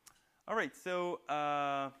 All right. So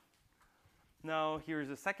now here's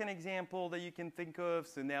a second example that you can think of.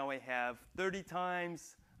 So now I have 30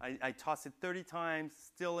 times. I toss it 30 times,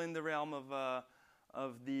 still in the realm of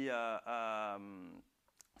the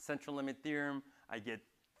central limit theorem. I get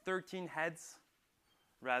 13 heads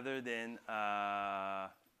rather than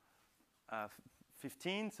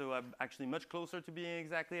 15. So I'm actually much closer to being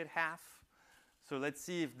exactly at half. So let's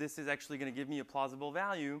see if this is actually going to give me a plausible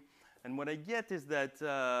value. And what I get is that,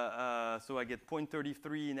 so I get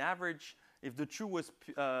 0.33 in average. If the true was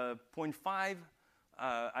 0.5,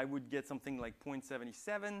 I would get something like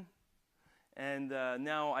 0.77. And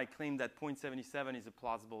now I claim that 0.77 is a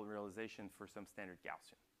plausible realization for some standard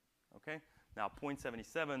Gaussian. Okay? Now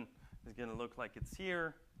 0.77 is going to look like it's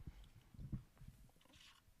here.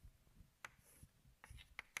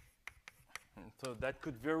 And so that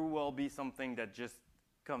could very well be something that just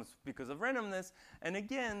comes because of randomness. And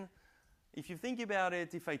again, if you think about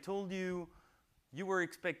it, if I told you you were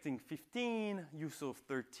expecting 15, you saw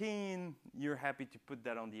 13, you're happy to put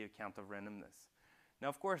that on the account of randomness. Now,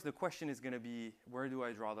 of course, the question is going to be, where do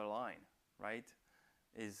I draw the line, right?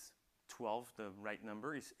 Is 12 the right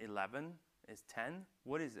number? Is 11? Is 10?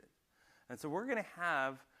 What is it? And so we're going to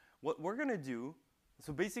have, what we're going to do,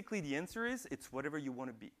 so basically the answer is, it's whatever you want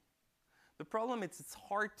to be. The problem is it's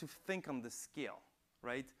hard to think on the scale,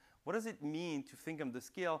 right? What does it mean to think on the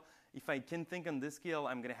scale? If I can think on this scale,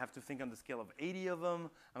 I'm going to have to think on the scale of 80 of them.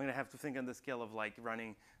 I'm going to have to think on the scale of like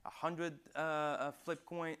running 100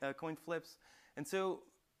 coin flips. And so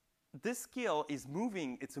this scale is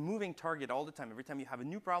moving. It's a moving target all the time. Every time you have a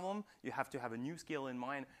new problem, you have to have a new scale in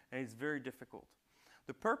mind, and it's very difficult.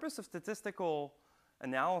 The purpose of statistical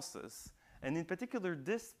analysis, and in particular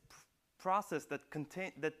this process that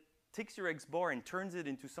takes your X bar and turns it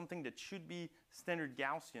into something that should be standard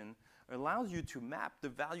Gaussian, allows you to map the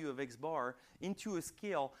value of X bar into a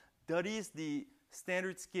scale that is the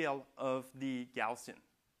standard scale of the Gaussian.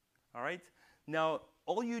 All right? Now,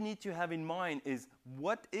 all you need to have in mind is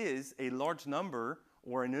what is a large number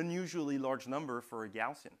or an unusually large number for a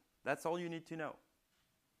Gaussian. That's all you need to know.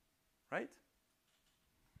 Right?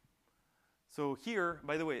 So here,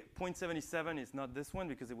 by the way, 0.77 is not this one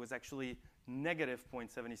because it was actually negative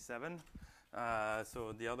 0.77.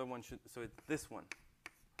 So the other one so it's this one.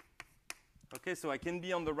 Okay, so I can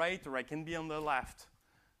be on the right or I can be on the left.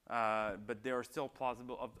 But they are still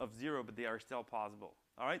plausible, of 0, but they are still plausible.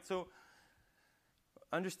 All right, so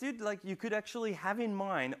understood, like you could actually have in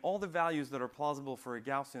mind all the values that are plausible for a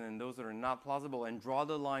Gaussian and those that are not plausible and draw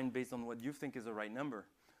the line based on what you think is the right number.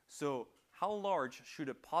 So how large should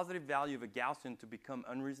a positive value of a Gaussian to become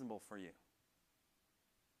unreasonable for you?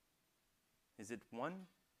 Is it 1?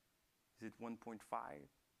 Is it 1.5?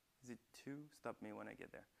 Is it 2? Stop me when I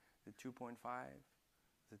get there. Is it 2.5?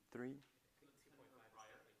 Is it 3?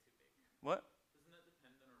 What? Doesn't that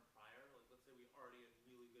depend on our prior? Like, let's say we already had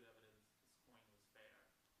really good evidence this coin was fair.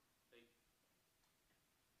 Like,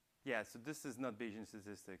 yeah, so this is not Bayesian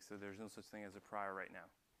statistics, so there's no such thing as a prior right now.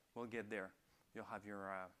 We'll get there. You'll have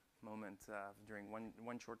your moment during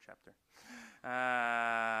one short chapter.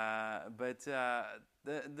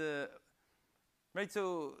 Right,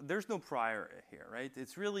 so there's no prior here, right?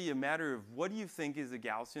 It's really a matter of what do you think is a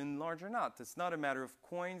Gaussian large or not. It's not a matter of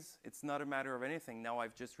coins. It's not a matter of anything. Now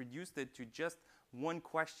I've just reduced it to just one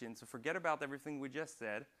question. So forget about everything we just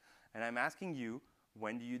said. And I'm asking you,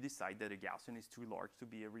 when do you decide that a Gaussian is too large to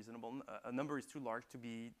be a number is too large to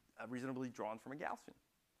be reasonably drawn from a Gaussian?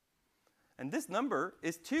 And this number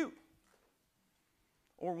is 2,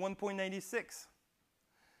 or 1.96.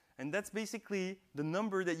 And that's basically the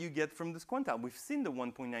number that you get from this quantile. We've seen the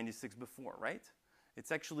 1.96 before, right?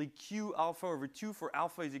 It's actually Q alpha over 2 for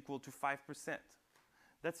alpha is equal to 5%.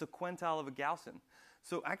 That's a quantile of a Gaussian.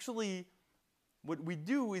 So actually, what we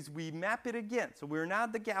do is we map it again. So we're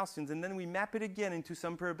not the Gaussians, and then we map it again into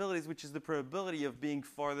some probabilities, which is the probability of being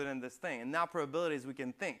farther than this thing. And now probabilities we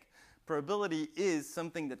can think. Probability is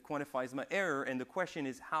something that quantifies my error, and the question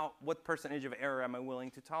is what percentage of error am I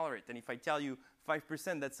willing to tolerate? And if I tell you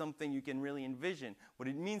 5%, that's something you can really envision. What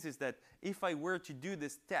it means is that if I were to do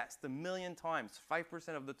this test 1,000,000 times,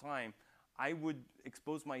 5% of the time, I would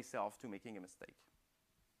expose myself to making a mistake.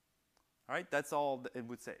 All right, that's all it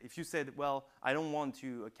would say. If you said, well, I don't want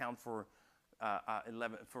to account for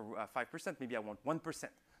 5%, maybe I want 1%,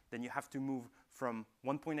 then you have to move from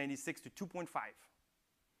 1.96 to 2.5.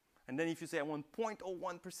 And then if you say I want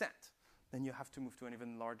 0.01%, then you have to move to an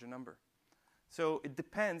even larger number. So it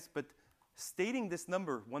depends, but stating this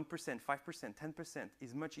number, 1%, 5%, 10%,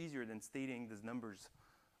 is much easier than stating these numbers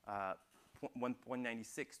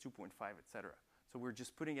 1.96, 2.5, et cetera. So we're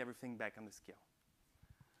just putting everything back on the scale.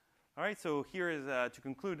 All right, so here is, to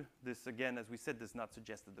conclude, this again, as we said, does not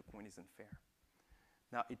suggest that the coin isn't fair.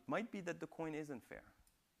 Now, it might be that the coin isn't fair.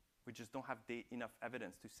 We just don't have enough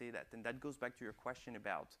evidence to say that. And that goes back to your question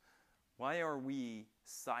about why are we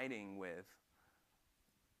siding with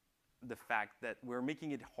the fact that we're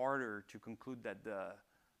making it harder to conclude that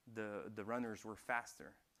the runners were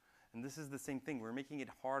faster. And this is the same thing. We're making it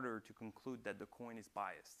harder to conclude that the coin is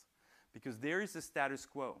biased. Because there is a status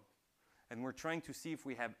quo. And we're trying to see if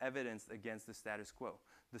we have evidence against the status quo.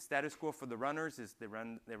 The status quo for the runners is they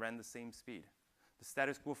ran the same speed. The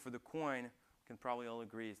status quo for the coin, we can probably all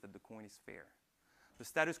agree is that the coin is fair. The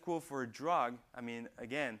status quo for a drug, I mean,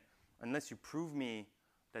 again, unless you prove me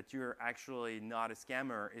that you're actually not a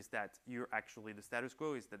scammer, is that you're actually, the status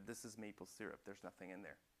quo is that this is maple syrup. There's nothing in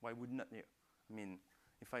there. Why wouldn't you? I mean,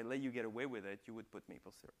 if I let you get away with it, you would put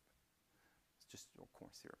maple syrup. It's just your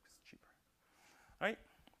corn syrup is cheaper. All right?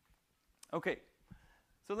 OK.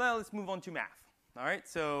 So now let's move on to math. All right?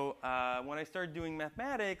 So when I start doing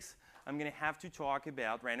mathematics, I'm going to have to talk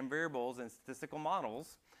about random variables and statistical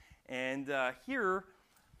models. And here,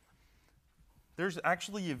 there's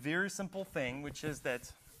actually a very simple thing, which is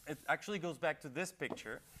that it actually goes back to this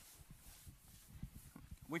picture,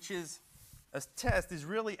 which is a test is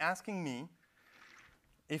really asking me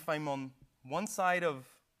if I'm on one side of,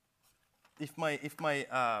 if my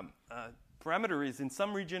parameter is in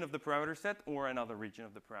some region of the parameter set or another region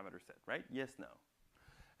of the parameter set, right? Yes, no.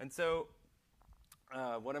 And so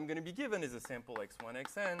what I'm going to be given is a sample x1,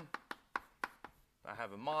 xn. I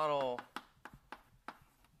have a model.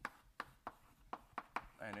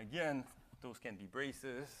 And again, those can be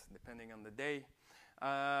braces, depending on the day.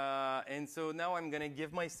 And so now I'm going to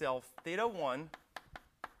give myself theta 1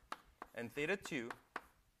 and theta 2.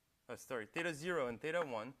 Sorry, theta 0 and theta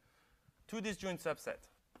 1, two disjoint subset.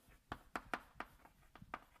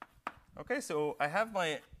 OK, so I have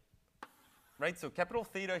my, right, so capital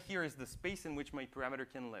theta here is the space in which my parameter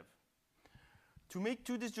can live. To make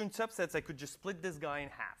two disjoint subsets, I could just split this guy in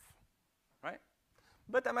half, right?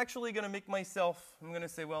 But I'm actually going to make myself, I'm going to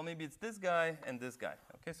say, well, maybe it's this guy and this guy.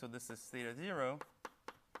 OK, so this is theta 0,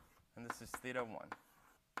 and this is theta 1.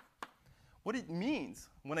 What it means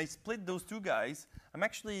when I split those two guys, I'm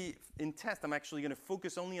actually, in test, I'm actually going to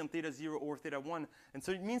focus only on theta 0 or theta 1. And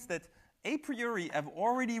so it means that a priori, I've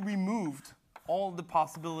already removed all the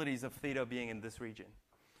possibilities of theta being in this region.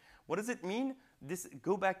 What does it mean?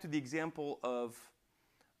 Go back to the example of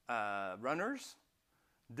runners.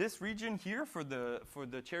 This region here for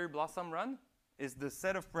the cherry blossom run is the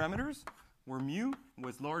set of parameters where mu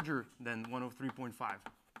was larger than 103.5.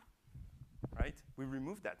 Right? We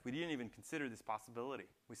removed that. We didn't even consider this possibility.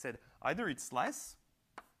 We said either it's less.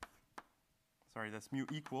 Sorry, that's mu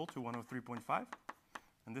equal to 103.5.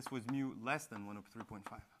 And this was mu less than 103.5.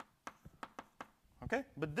 OK?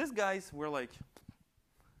 But these guys were like,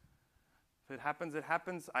 if it happens, it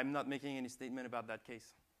happens. I'm not making any statement about that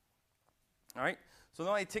case. All right? So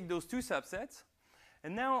now I take those two subsets.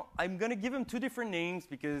 And now I'm going to give them two different names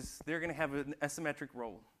because they're going to have an asymmetric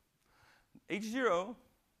role. H0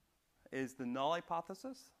 is the null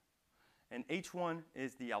hypothesis, and H1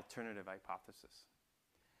 is the alternative hypothesis.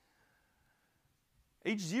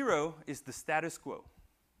 H0 is the status quo.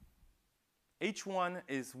 H1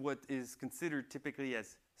 is what is considered typically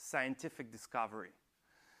as scientific discovery.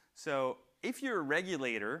 So if you're a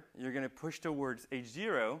regulator, you're going to push towards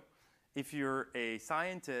H0. If you're a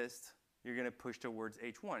scientist, you're going to push towards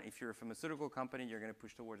H1. If you're a pharmaceutical company, you're going to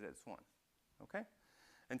push towards H1. OK?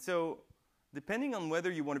 And so depending on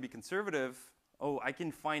whether you want to be conservative, oh, I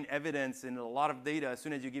can find evidence in a lot of data. As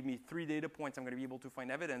soon as you give me 3 data points, I'm going to be able to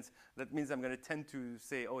find evidence. That means I'm going to tend to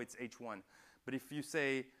say, oh, it's H1. But if you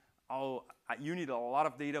say, oh, you need a lot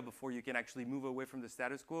of data before you can actually move away from the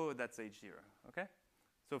status quo, that's H0. OK?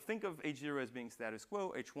 So think of H0 as being status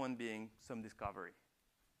quo, H1 being some discovery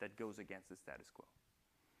that goes against the status quo.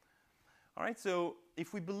 All right, so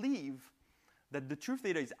if we believe that the truth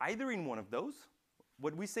data is either in one of those,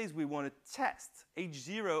 what we say is we want to test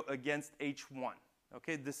H0 against H1.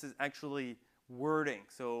 OK, this is actually wording.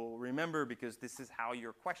 So remember, because this is how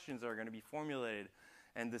your questions are going to be formulated,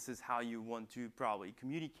 and this is how you want to probably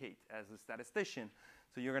communicate as a statistician.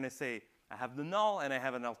 So you're going to say, I have the null and I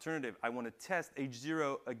have an alternative. I want to test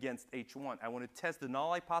H0 against H1. I want to test the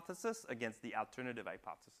null hypothesis against the alternative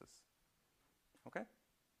hypothesis. OK?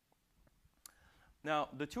 Now,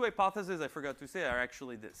 the two hypotheses I forgot to say are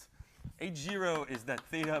actually this. H0 is that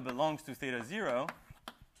theta belongs to theta 0.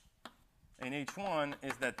 And H1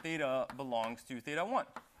 is that theta belongs to theta 1.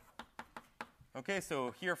 OK,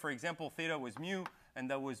 so here, for example, theta was mu. And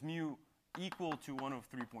that was mu equal to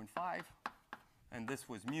 103.5. And this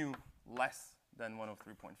was mu less than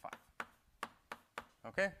 103.5.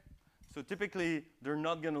 OK? So typically, they're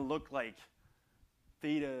not going to look like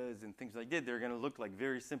thetas and things like that. They're going to look like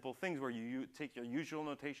very simple things where you take your usual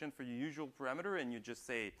notation for your usual parameter, and you just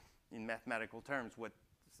say, in mathematical terms, what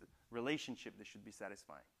relationship this should be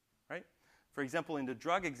satisfying. Right? For example, in the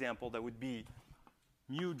drug example, that would be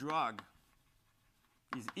mu drug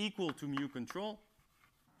is equal to mu control.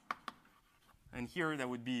 And here, that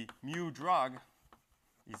would be mu drug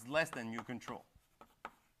is less than mu control.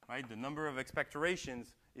 Right? The number of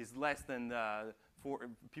expectorations is less than for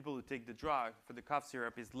people who take the drug for the cough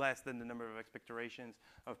syrup is less than the number of expectorations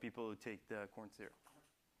of people who take the corn syrup.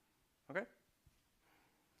 Okay?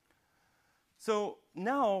 So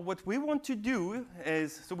now what we want to do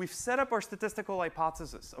is, so we've set up our statistical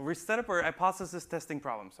hypothesis, or we've set up our hypothesis testing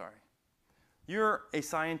problem, sorry. You're a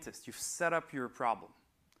scientist. You've set up your problem.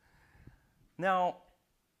 Now,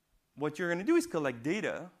 what you're going to do is collect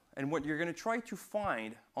data, and what you're going to try to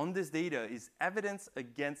find on this data is evidence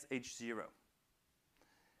against H0.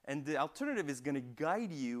 And the alternative is going to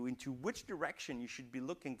guide you into which direction you should be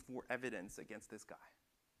looking for evidence against this guy.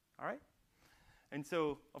 All right? And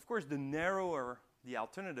so, of course, the narrower the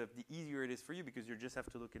alternative, the easier it is for you because you just have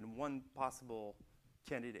to look in one possible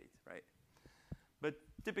candidate, right? But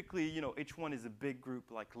typically, H1 is a big group,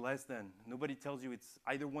 like less than. Nobody tells you it's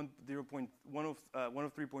either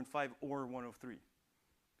 103.5 or 103.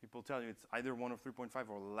 People tell you it's either 103.5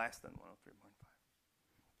 or less than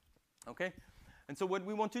 103.5. Okay? And so what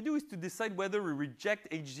we want to do is to decide whether we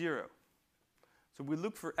reject H0. So we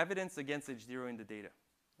look for evidence against H0 in the data.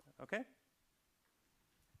 Okay?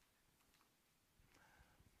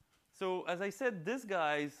 So as I said, these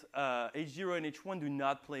guys, H0 and H1, do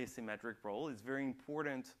not play a symmetric role. It's very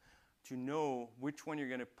important to know which one you're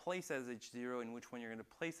going to place as H0 and which one you're going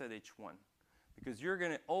to place at H1. Because you're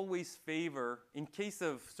going to always favor, in case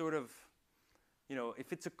of sort of,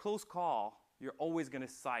 if it's a close call, you're always going to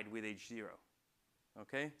side with H0.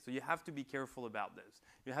 Okay? So you have to be careful about this.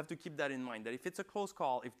 You have to keep that in mind, that if it's a close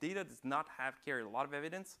call, if data does not carry a lot of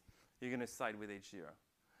evidence, you're going to side with H0.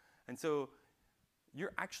 And so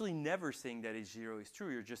you're actually never saying that H0 is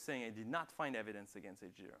true. You're just saying I did not find evidence against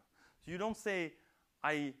H0. So you don't say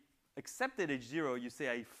I accepted H0. You say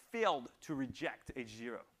I failed to reject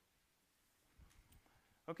H0.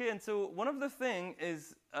 Okay, and so one of the things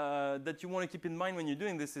is that you want to keep in mind when you're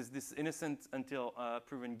doing this is this innocent until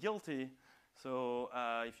proven guilty. So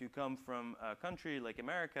if you come from a country like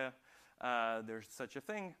America, there's such a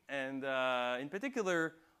thing. And in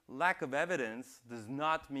particular, lack of evidence does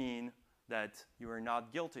not mean that you are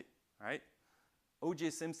not guilty, right?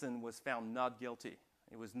 O.J. Simpson was found not guilty.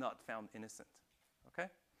 He was not found innocent, okay?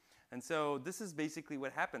 And so this is basically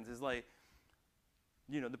what happens is like,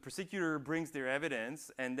 the prosecutor brings their evidence,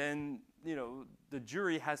 and then, the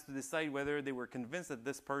jury has to decide whether they were convinced that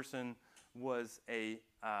this person was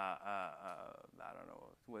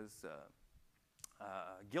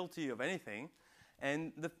guilty of anything.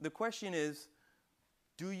 And the question is,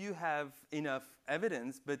 do you have enough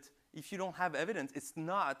evidence? But if you don't have evidence, it's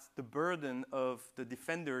not the burden of the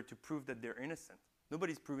defender to prove that they're innocent.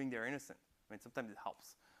 Nobody's proving they're innocent. I mean, sometimes it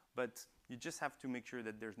helps. But you just have to make sure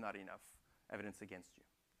that there's not enough evidence against you.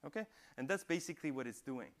 Okay? And that's basically what it's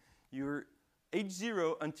doing. You're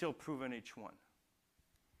H0 until proven H1.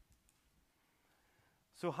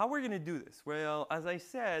 So how we're going to do this? Well, as I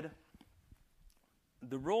said,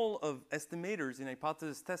 the role of estimators in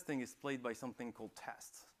hypothesis testing is played by something called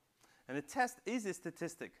tests. And a test is a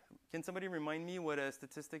statistic. Can somebody remind me what a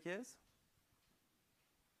statistic is?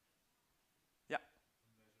 Yeah.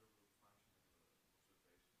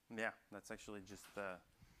 Yeah, that's actually just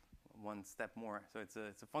one step more. So it's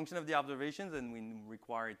a function of the observations, and we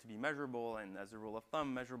require it to be measurable. And as a rule of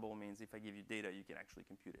thumb, measurable means if I give you data, you can actually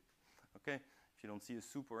compute it. Okay? If you don't see a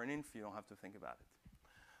soup or an inf, you don't have to think about it.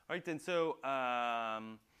 All right, and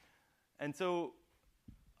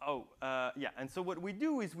so what we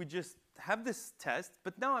do is we just have this test,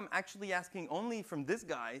 but now I'm actually asking only from this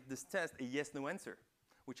guy, this test, a yes/no answer,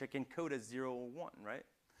 which I can code as 0 or 1, right?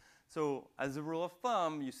 So as a rule of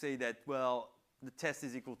thumb, you say that, well, the test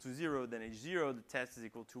is equal to 0, then H0, the test is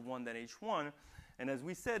equal to 1, then H1. And as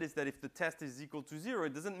we said, is that if the test is equal to 0,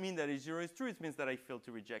 it doesn't mean that H0 is true. It means that I failed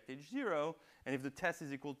to reject H0. And if the test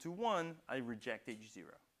is equal to 1, I reject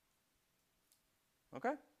H0.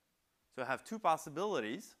 Okay? So I have two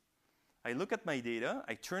possibilities. I look at my data.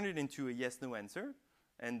 I turn it into a yes/no answer.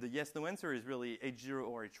 And the yes/no answer is really H0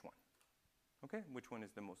 or H1. Okay? Which one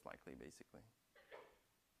is the most likely, basically?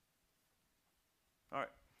 All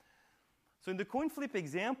right. So in the coin flip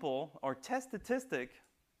example, our test statistic,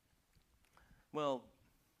 well,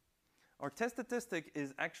 our test statistic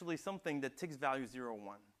is actually something that takes value 0,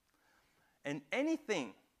 1. And any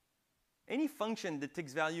function that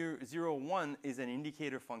takes value 0, 1 is an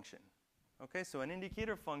indicator function. Okay, so an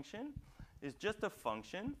indicator function is just a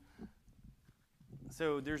function.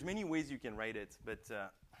 So there's many ways you can write it, but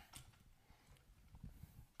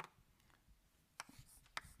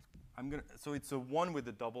so it's a 1 with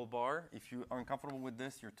a double bar. If you are uncomfortable with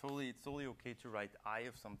this, it's totally OK to write I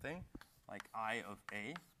of something, like I of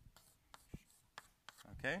A.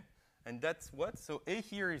 OK? And that's what? So A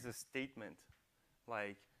here is a statement.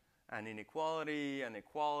 Like, an inequality, an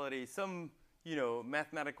equality, some,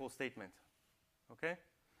 mathematical statement, okay?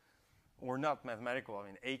 Or not mathematical. I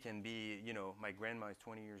mean, A can be, my grandma is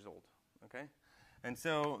 20 years old, okay? And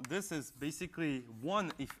so this is basically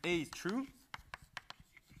 1 if A is true,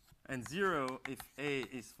 and 0 if A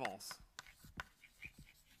is false,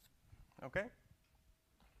 okay?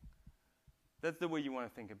 That's the way you want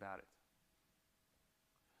to think about it.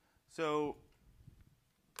 So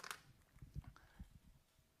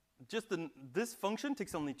just this function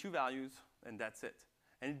takes only 2 values, and that's it.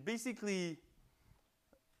 And it basically,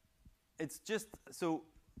 it's just, so,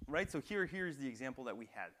 right? So here's the example that we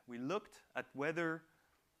had. We looked at whether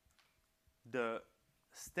the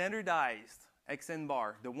standardized xn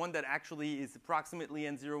bar, the one that actually is approximately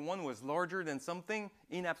n01, was larger than something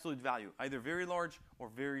in absolute value, either very large or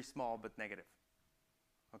very small but negative.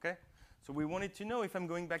 Okay? So we wanted to know, if I'm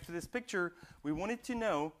going back to this picture, we wanted to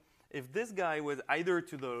know if this guy was either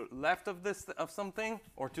to the left of something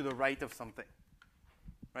or to the right of something.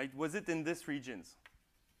 Right? Was it in this regions?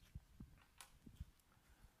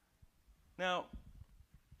 Now,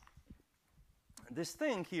 this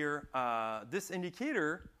thing here, this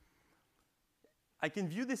indicator, I can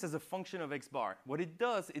view this as a function of x bar. What it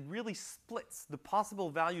does, it really splits the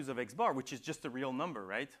possible values of x bar, which is just a real number,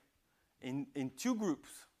 right, in 2 groups.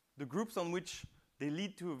 The groups on which they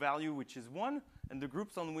lead to a value which is 1, and the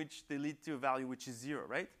groups on which they lead to a value which is 0,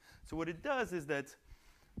 right? So what it does is that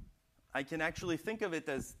I can actually think of it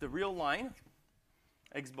as the real line,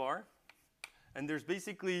 x bar, and there's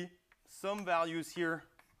basically some values here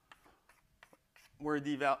where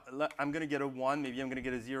I'm going to get a 1, maybe I'm going to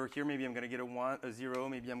get a 0 here, maybe I'm going to get a 0,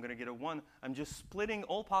 maybe I'm going to get a 1. I'm just splitting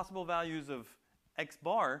all possible values of x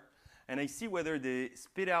bar, and I see whether they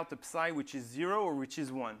spit out a psi which is 0 or which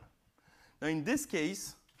is 1. Now in this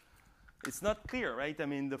case, it's not clear, right? I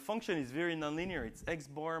mean, the function is very nonlinear. It's x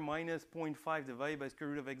bar minus 0.5 divided by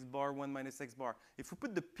square root of x bar 1 minus x bar. If we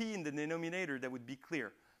put the p in the denominator, that would be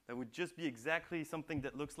clear. That would just be exactly something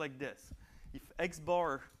that looks like this. If x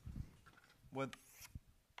bar would,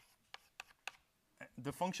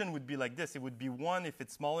 the function would be like this. It would be 1 if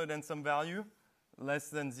it's smaller than some value, less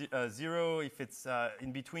than 0 if it's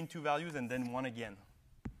in between 2 values, and then 1 again.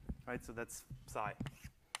 Right? So that's psi.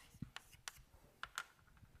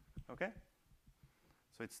 Okay?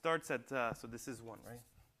 So it starts at, so this is 1, right?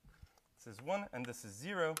 This is 1, and this is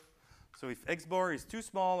 0. So if x bar is too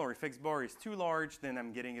small or if x bar is too large, then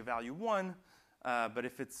I'm getting a value 1. But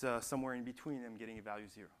if it's somewhere in between, I'm getting a value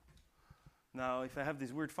 0. Now, if I have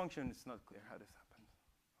this weird function, it's not clear how this happens.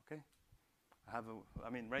 Okay? I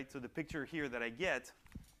mean, right? So the picture here that I get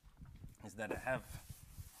is that I have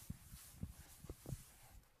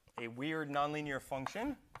a weird nonlinear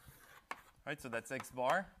function. Right? So that's x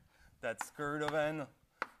bar. That's square root of n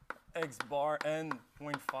x bar n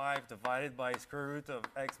 0.5 divided by square root of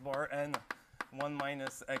x bar n 1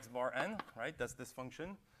 minus x bar n. Right? That's this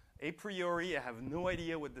function. A priori, I have no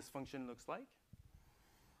idea what this function looks like.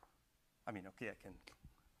 I mean, OK, I can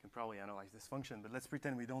probably analyze this function, but let's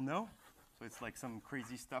pretend we don't know. So it's like some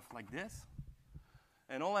crazy stuff like this.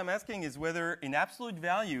 And all I'm asking is whether in absolute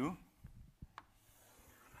value,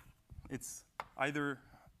 it's either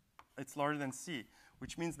it's larger than c,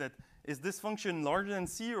 which means that is this function larger than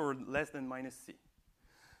c or less than minus c?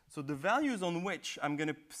 So the values on which I'm going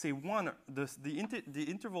to say 1, the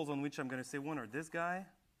intervals on which I'm going to say 1 are this guy,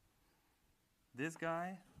 this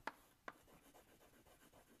guy,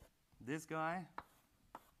 this guy,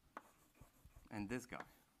 and this guy.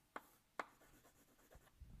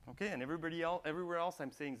 Okay, and everywhere else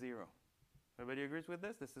I'm saying 0. Everybody agrees with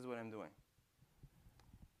this? This is what I'm doing.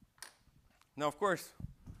 Now, of course,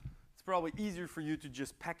 it's probably easier for you to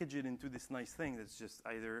just package it into this nice thing that's just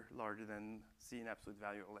either larger than c in absolute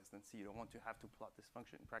value or less than c. You don't want to have to plot this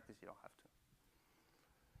function. In practice, you don't have to.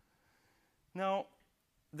 Now,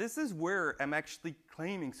 this is where I'm actually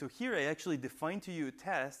claiming. So here I actually define to you a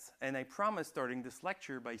test, and I promise starting this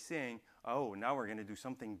lecture by saying, oh, now we're going to do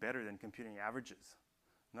something better than computing averages.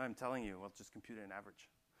 Now I'm telling you, well, just compute an average.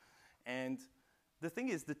 And the thing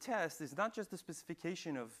is, the test is not just the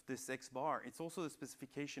specification of this x bar. It's also the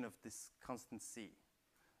specification of this constant c.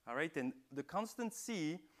 All right? And the constant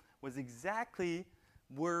c was exactly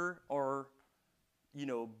where our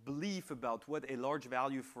belief about what a large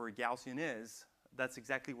value for a Gaussian is, that's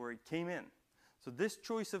exactly where it came in. So this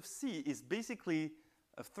choice of c is basically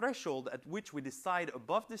a threshold at which we decide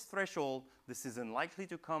above this threshold, this is unlikely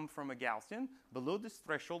to come from a Gaussian. Below this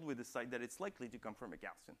threshold, we decide that it's likely to come from a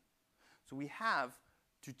Gaussian. So we have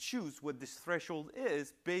to choose what this threshold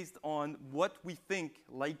is based on what we think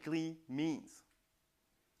likely means.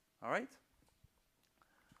 All right?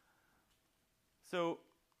 So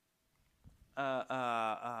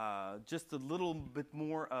just a little bit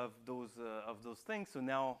more of those things. So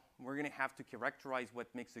now we're going to have to characterize what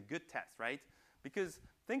makes a good test, right? Because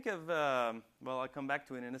think of, well, I'll come back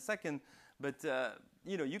to it in a second. But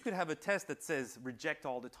you could have a test that says reject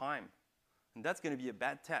all the time. And that's going to be a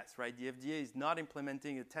bad test, right? The FDA is not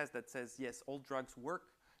implementing a test that says, yes, all drugs work.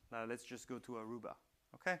 Now let's just go to Aruba,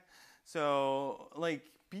 okay? So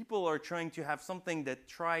like people are trying to have something that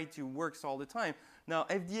works all the time. Now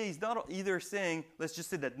FDA is not either saying, let's just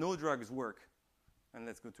say that no drugs work and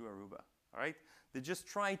let's go to Aruba, all right? They just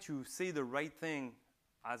try to say the right thing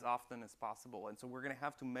as often as possible. And so we're going to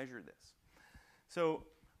have to measure this. So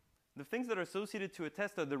the things that are associated to a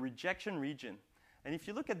test are the rejection region. And if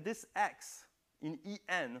you look at this x in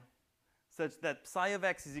En, such that psi of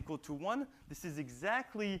x is equal to 1, this is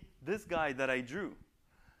exactly this guy that I drew.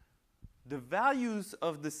 The values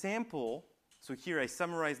of the sample, so here I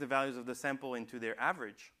summarize the values of the sample into their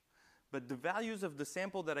average. But the values of the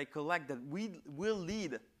sample that I collect that will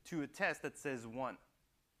lead to a test that says 1.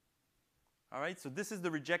 All right, so this is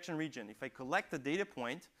the rejection region. If I collect a data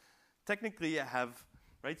point, technically I have,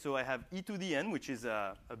 right, so I have e to the n, which is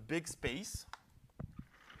a big space,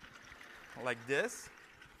 like this.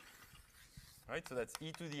 All right, so that's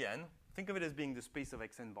e to the n. Think of it as being the space of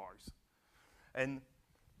xn bars. And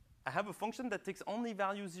I have a function that takes only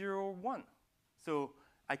value 0 or 1. So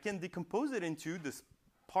I can decompose it into this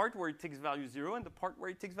part where it takes value 0 and the part where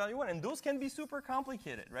it takes value 1. And those can be super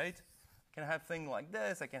complicated, right? I can have things like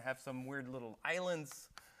this. I can have some weird little islands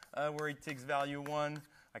where it takes value 1.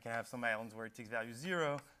 I can have some islands where it takes value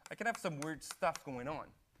 0. I can have some weird stuff going on.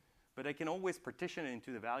 But I can always partition it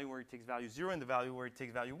into the value where it takes value 0 and the value where it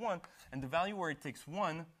takes value 1. And the value where it takes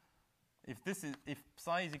 1, if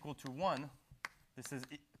psi is equal to 1, this is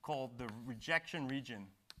called the rejection region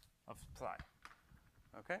of psi.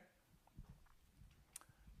 Okay?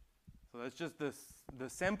 So that's just the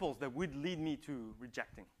samples that would lead me to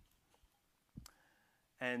rejecting.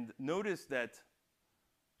 And notice that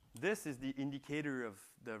this is the indicator of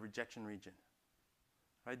the rejection region.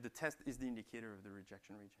 Right? The test is the indicator of the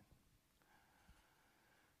rejection region.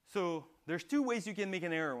 So there's two ways you can make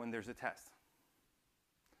an error when there's a test.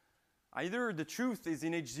 Either the truth is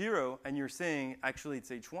in H0 and you're saying actually it's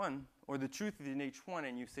H1, or the truth is in H1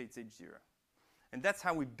 and you say it's H0. And that's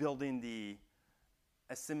how we build in the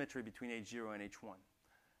asymmetry between H0 and H1,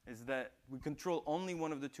 is that we control only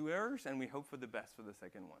one of the two errors and we hope for the best for the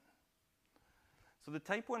second one. So the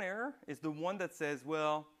type 1 error is the one that says,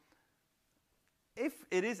 well, if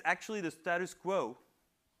it is actually the status quo,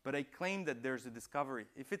 but I claim that there's a discovery,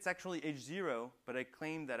 if it's actually H0, but I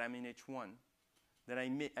claim that I'm in H1,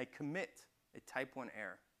 then I commit a type 1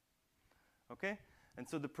 error. Okay? And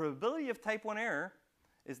so the probability of type 1 error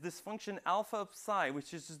is this function alpha of psi,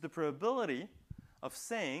 which is just the probability of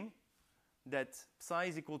saying that psi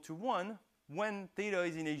is equal to 1 when theta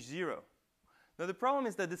is in H0. Now the problem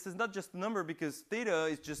is that this is not just a number because theta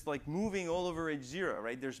is just like moving all over H0,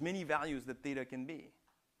 right? There's many values that theta can be,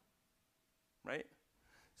 right?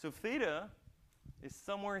 So if theta is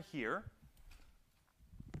somewhere here.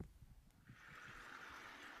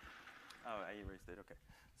 Oh, I erased it, okay.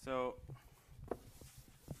 So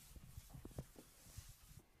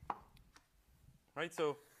right,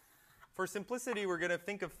 so for simplicity, we're going to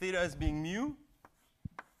think of theta as being mu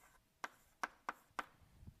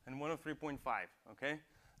and 1 of 3.5, okay?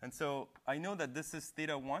 And so I know that this is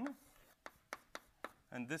theta 1,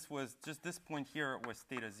 and this was just this point here was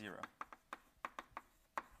theta 0.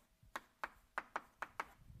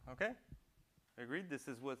 Okay? Agreed? This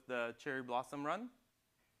is with the cherry blossom run.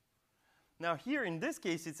 Now here, in this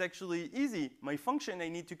case, it's actually easy. My function, I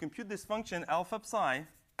need to compute this function alpha psi,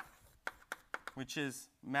 which is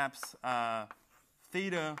maps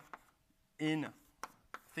theta in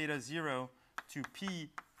theta 0 to p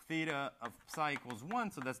theta of psi equals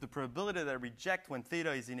 1. So that's the probability that I reject when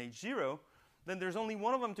theta is in H0. Then there's only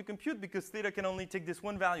one of them to compute because theta can only take this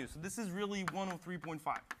one value. So this is really 1 of 3.5.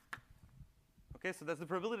 Okay, so that's the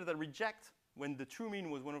probability that I reject when the true mean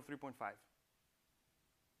was 1 of 3.5.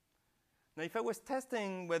 Now if I was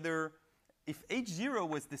testing whether if H0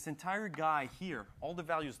 was this entire guy here, all the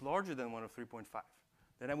values larger than 1 of 3.5,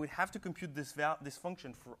 then I would have to compute this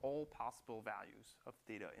function for all possible values of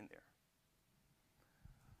theta in there.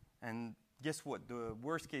 And guess what? The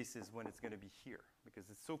worst case is when it's going to be here, because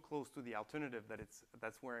it's so close to the alternative that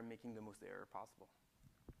that's where I'm making the most error possible.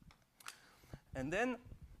 And then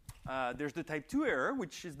there's the type 2 error,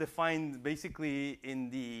 which is defined basically in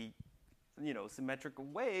the symmetrical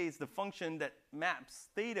way. It's the function that maps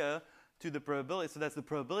theta to the probability. So that's the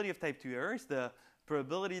probability of type 2 error. It's the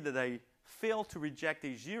probability that I fail to reject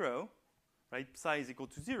H0. right? Psi is equal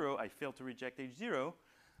to 0. I failed to reject H0.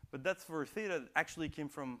 But that's for theta that actually came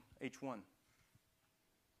from H1.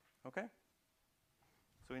 OK?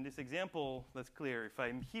 So in this example, that's clear. If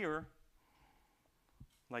I'm here,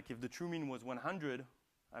 like if the true mean was 100,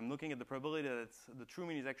 I'm looking at the probability that the true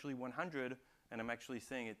mean is actually 100, and I'm actually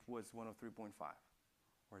saying it was 103.5,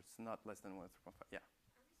 or it's not less than 103.5. Yeah.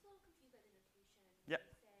 I'm just a little confused by the notation. Yeah.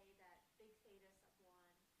 You say that big theta sub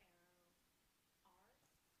 1 arrow r.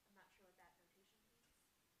 I'm not sure what that notation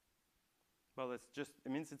means. Well, it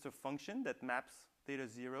means it's a function that maps theta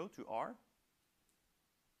 0 to r.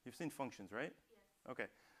 You've seen functions, right? Yes. OK.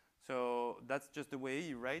 So that's just the way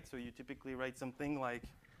you write. So you typically write something like,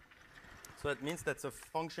 so that means that's a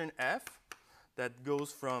function f that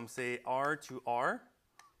goes from, say, r to r,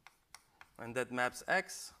 and that maps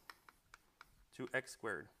x to x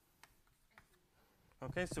squared.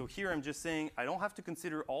 OK, so here I'm just saying I don't have to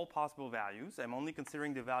consider all possible values. I'm only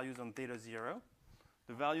considering the values on theta 0.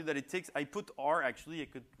 The value that it takes, I put r, actually. I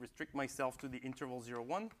could restrict myself to the interval 0,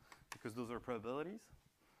 1, because those are probabilities.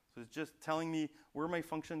 So it's just telling me where my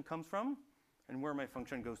function comes from and where my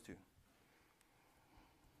function goes to.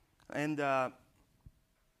 And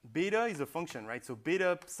beta is a function, right? So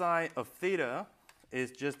beta psi of theta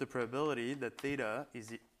is just the probability that theta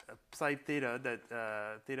is psi theta,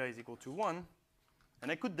 that theta is equal to 1.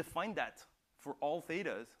 And I could define that for all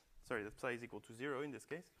thetas. Sorry, that psi is equal to 0 in this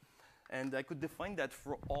case. And I could define that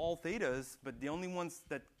for all thetas, but the only ones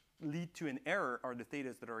that lead to an error are the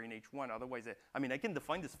thetas that are in H1. Otherwise, I mean, I can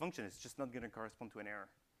define this function. It's just not going to correspond to an error.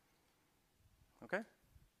 OK?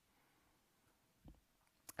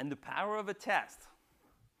 And the power of a test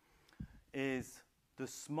is the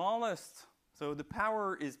smallest. So the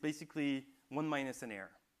power is basically 1 minus an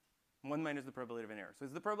error, 1 minus the probability of an error. So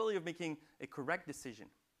it's the probability of making a correct decision.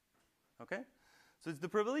 OK? So it's the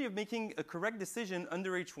probability of making a correct decision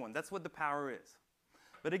under H1. That's what the power is.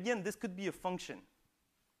 But again, this could be a function,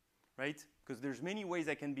 right? Because there's many ways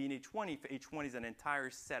I can be in H1 if H1 is an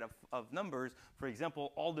entire set of numbers. For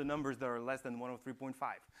example, all the numbers that are less than 103.5.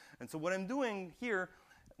 And so what I'm doing here,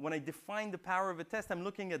 when I define the power of a test, I'm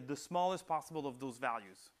looking at the smallest possible of those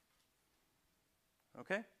values.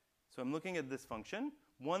 OK? So I'm looking at this function,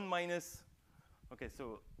 1 minus. OK,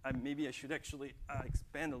 so maybe I should actually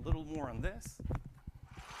expand a little more on this.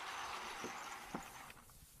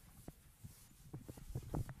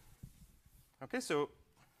 OK, so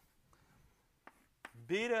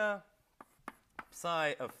beta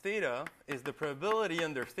psi of theta is the probability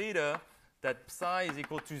under theta that psi is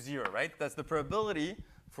equal to 0, right? That's the probability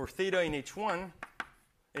for theta in H1,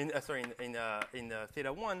 in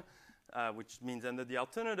theta 1, which means under the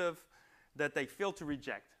alternative that I failed to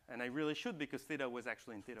reject. And I really should, because theta was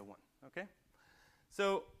actually in theta 1. OK?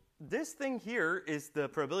 So this thing here is the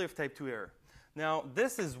probability of type 2 error. Now,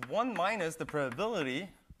 this is 1 minus the probability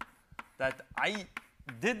that I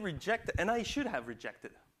did reject, and I should have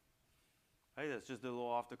rejected. Right? That's just the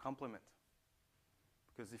law of the complement.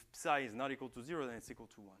 Because if psi is not equal to 0, then it's equal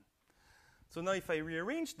to 1. So now if I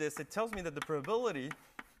rearrange this, it tells me that the probability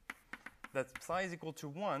that psi is equal to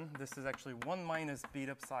 1, this is actually 1 minus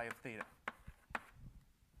beta psi of theta.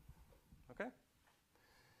 OK?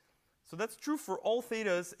 So that's true for all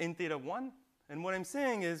thetas in theta 1. And what I'm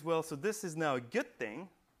saying is, well, so this is now a good thing,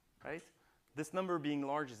 right? This number being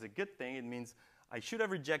large is a good thing. It means I should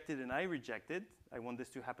have rejected, and I rejected. I want this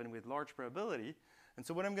to happen with large probability. And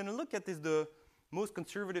so what I'm going to look at is the most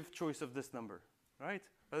conservative choice of this number, right?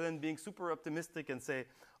 Rather than being super optimistic and say,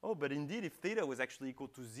 oh, but indeed, if theta was actually equal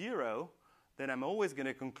to 0, then I'm always going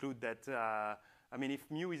to conclude that, I mean,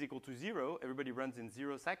 if mu is equal to 0, everybody runs in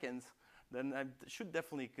 0 seconds, then I should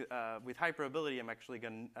definitely, with high probability, I'm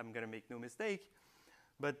going to make no mistake.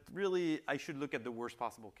 But really, I should look at the worst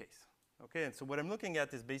possible case. OK, and so what I'm looking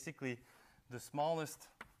at is basically the smallest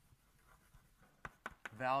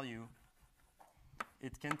value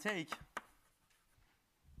it can take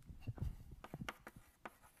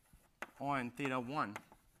on theta 1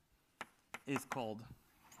 is called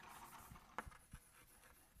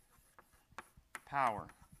power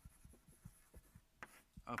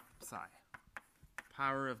of psi,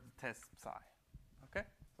 power of the test psi. OK,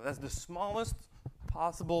 so that's the smallest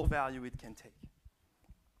possible value it can take.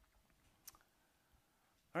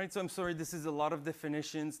 All right, so I'm sorry, this is a lot of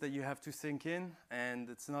definitions that you have to sink in, and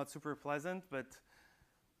it's not super pleasant, but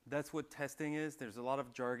that's what testing is. There's a lot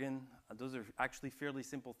of jargon. Those are actually fairly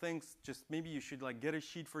simple things. Just maybe you should get a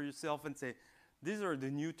sheet for yourself and say, these are the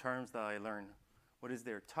new terms that I learned. What is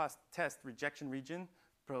there? Test, rejection region,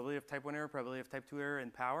 probability of type 1 error, probability of type 2 error,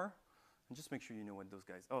 and power. And just make sure you know what those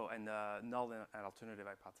guys. Oh, and null and alternative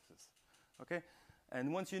hypothesis. OK?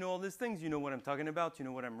 And once you know all these things, you know what I'm talking about. You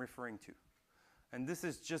know what I'm referring to. And this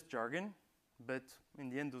is just jargon, but in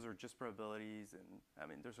the end, those are just probabilities, and I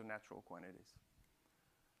mean, those are natural quantities.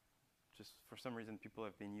 Just for some reason, people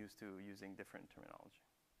have been used to using different terminology.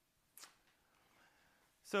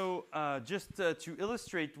 So just to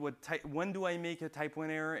illustrate when do I make a type 1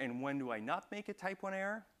 error and when do I not make a type 1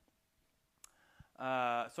 error.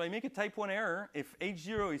 So I make a type 1 error if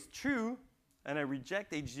H0 is true and I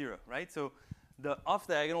reject H0, right? So the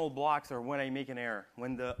off-diagonal blocks are when I make an error.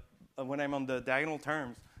 When I'm on the diagonal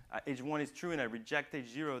terms, H1 is true and I reject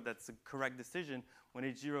H0, that's a correct decision. When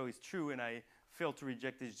H0 is true and I fail to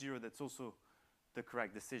reject H0, that's also the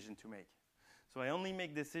correct decision to make. So I only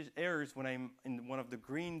make errors when I'm in one of the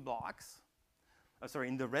green blocks,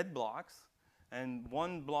 in the red blocks, and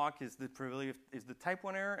one block is the probability is the type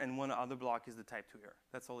 1 error, and one other block is the type 2 error.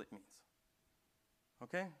 That's all it means.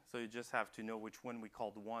 Okay? So you just have to know which one we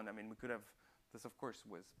called 1. I mean, we could have, this of course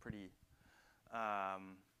was pretty, I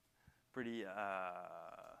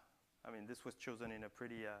mean, this was chosen in a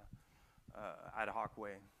pretty ad hoc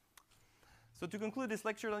way. So to conclude this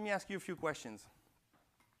lecture, let me ask you a few questions.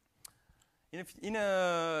 In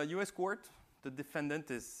a US court, the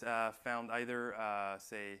defendant is found either,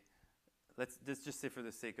 let's just say for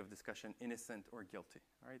the sake of discussion, innocent or guilty.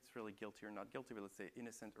 All right, it's really guilty or not guilty, but let's say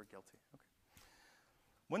innocent or guilty. Okay.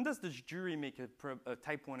 When does the jury make a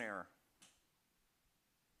type 1 error?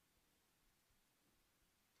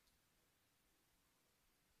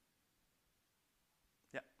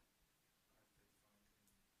 Yeah.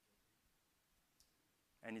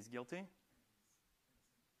 And he's guilty?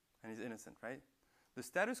 And he's innocent, right? The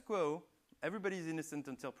status quo, everybody's innocent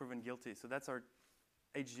until proven guilty. So that's our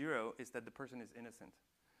H0 is that the person is innocent.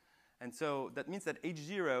 And so that means that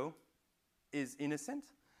H0 is innocent.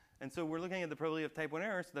 And so we're looking at the probability of type 1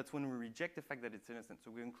 error. So that's when we reject the fact that it's innocent.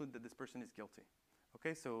 So we conclude that this person is guilty.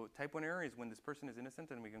 Okay, so type 1 error is when this person is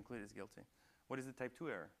innocent and we conclude he's guilty. What is the type 2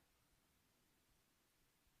 error?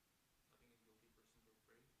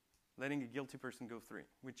 Letting a guilty person go free,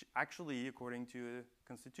 which actually, according to the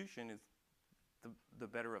Constitution, is the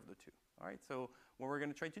better of the two. All right. So what we're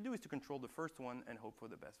going to try to do is to control the first one and hope for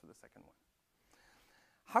the best for the second one.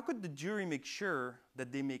 How could the jury make sure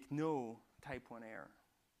that they make no type 1 error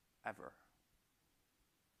ever?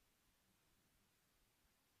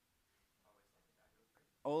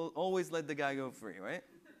 Always let the guy go free, right?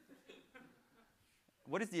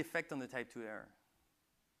 What is the effect on the type 2 error?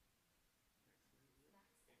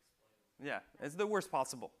 Yeah, it's the worst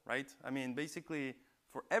possible, right? I mean, basically,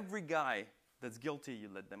 for every guy that's guilty, you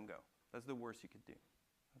let them go. That's the worst you could do,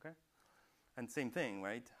 okay? And same thing,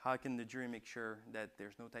 right? How can the jury make sure that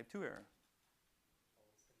there's no type 2 error?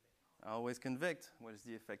 Always convict. What is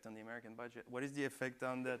the effect on the American budget? What is the effect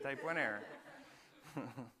on the type 1 error?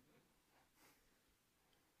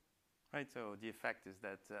 Right, so the effect is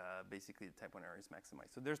that basically the type 1 error is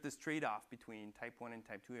maximized. So there's this trade-off between type 1 and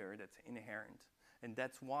type 2 error that's inherent. And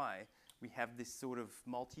that's why we have this sort of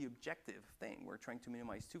multi-objective thing. We're trying to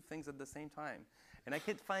minimize two things at the same time. And I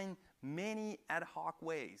could find many ad hoc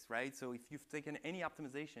ways, right? So if you've taken any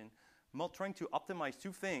optimization, trying to optimize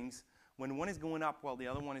two things, when one is going up while the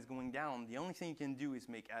other one is going down, the only thing you can do is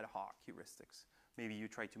make ad hoc heuristics. Maybe you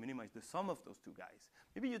try to minimize the sum of those two guys.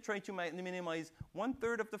 Maybe you try to minimize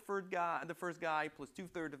 1/3 of the first guy plus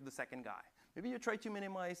 2/3 of the second guy. Maybe you try to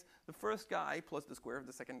minimize the first guy plus the square of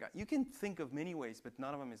the second guy. You can think of many ways, but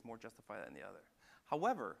none of them is more justified than the other.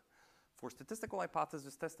 However, for statistical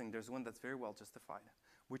hypothesis testing, there's one that's very well justified,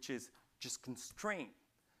 which is just constrain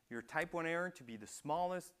your type 1 error to be the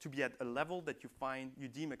smallest, to be at a level that you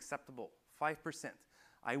deem acceptable, 5%.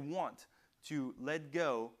 I want to let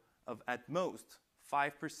go of at most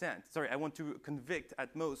 5%. Sorry, I want to convict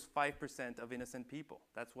at most 5% of innocent people.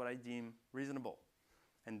 That's what I deem reasonable.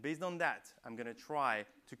 And based on that, I'm going to try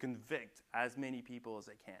to convict as many people as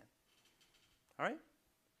I can. All right?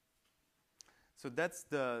 So that's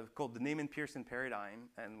called the Neyman-Pearson paradigm,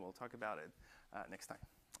 and we'll talk about it next time.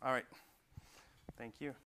 All right. Thank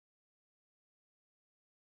you.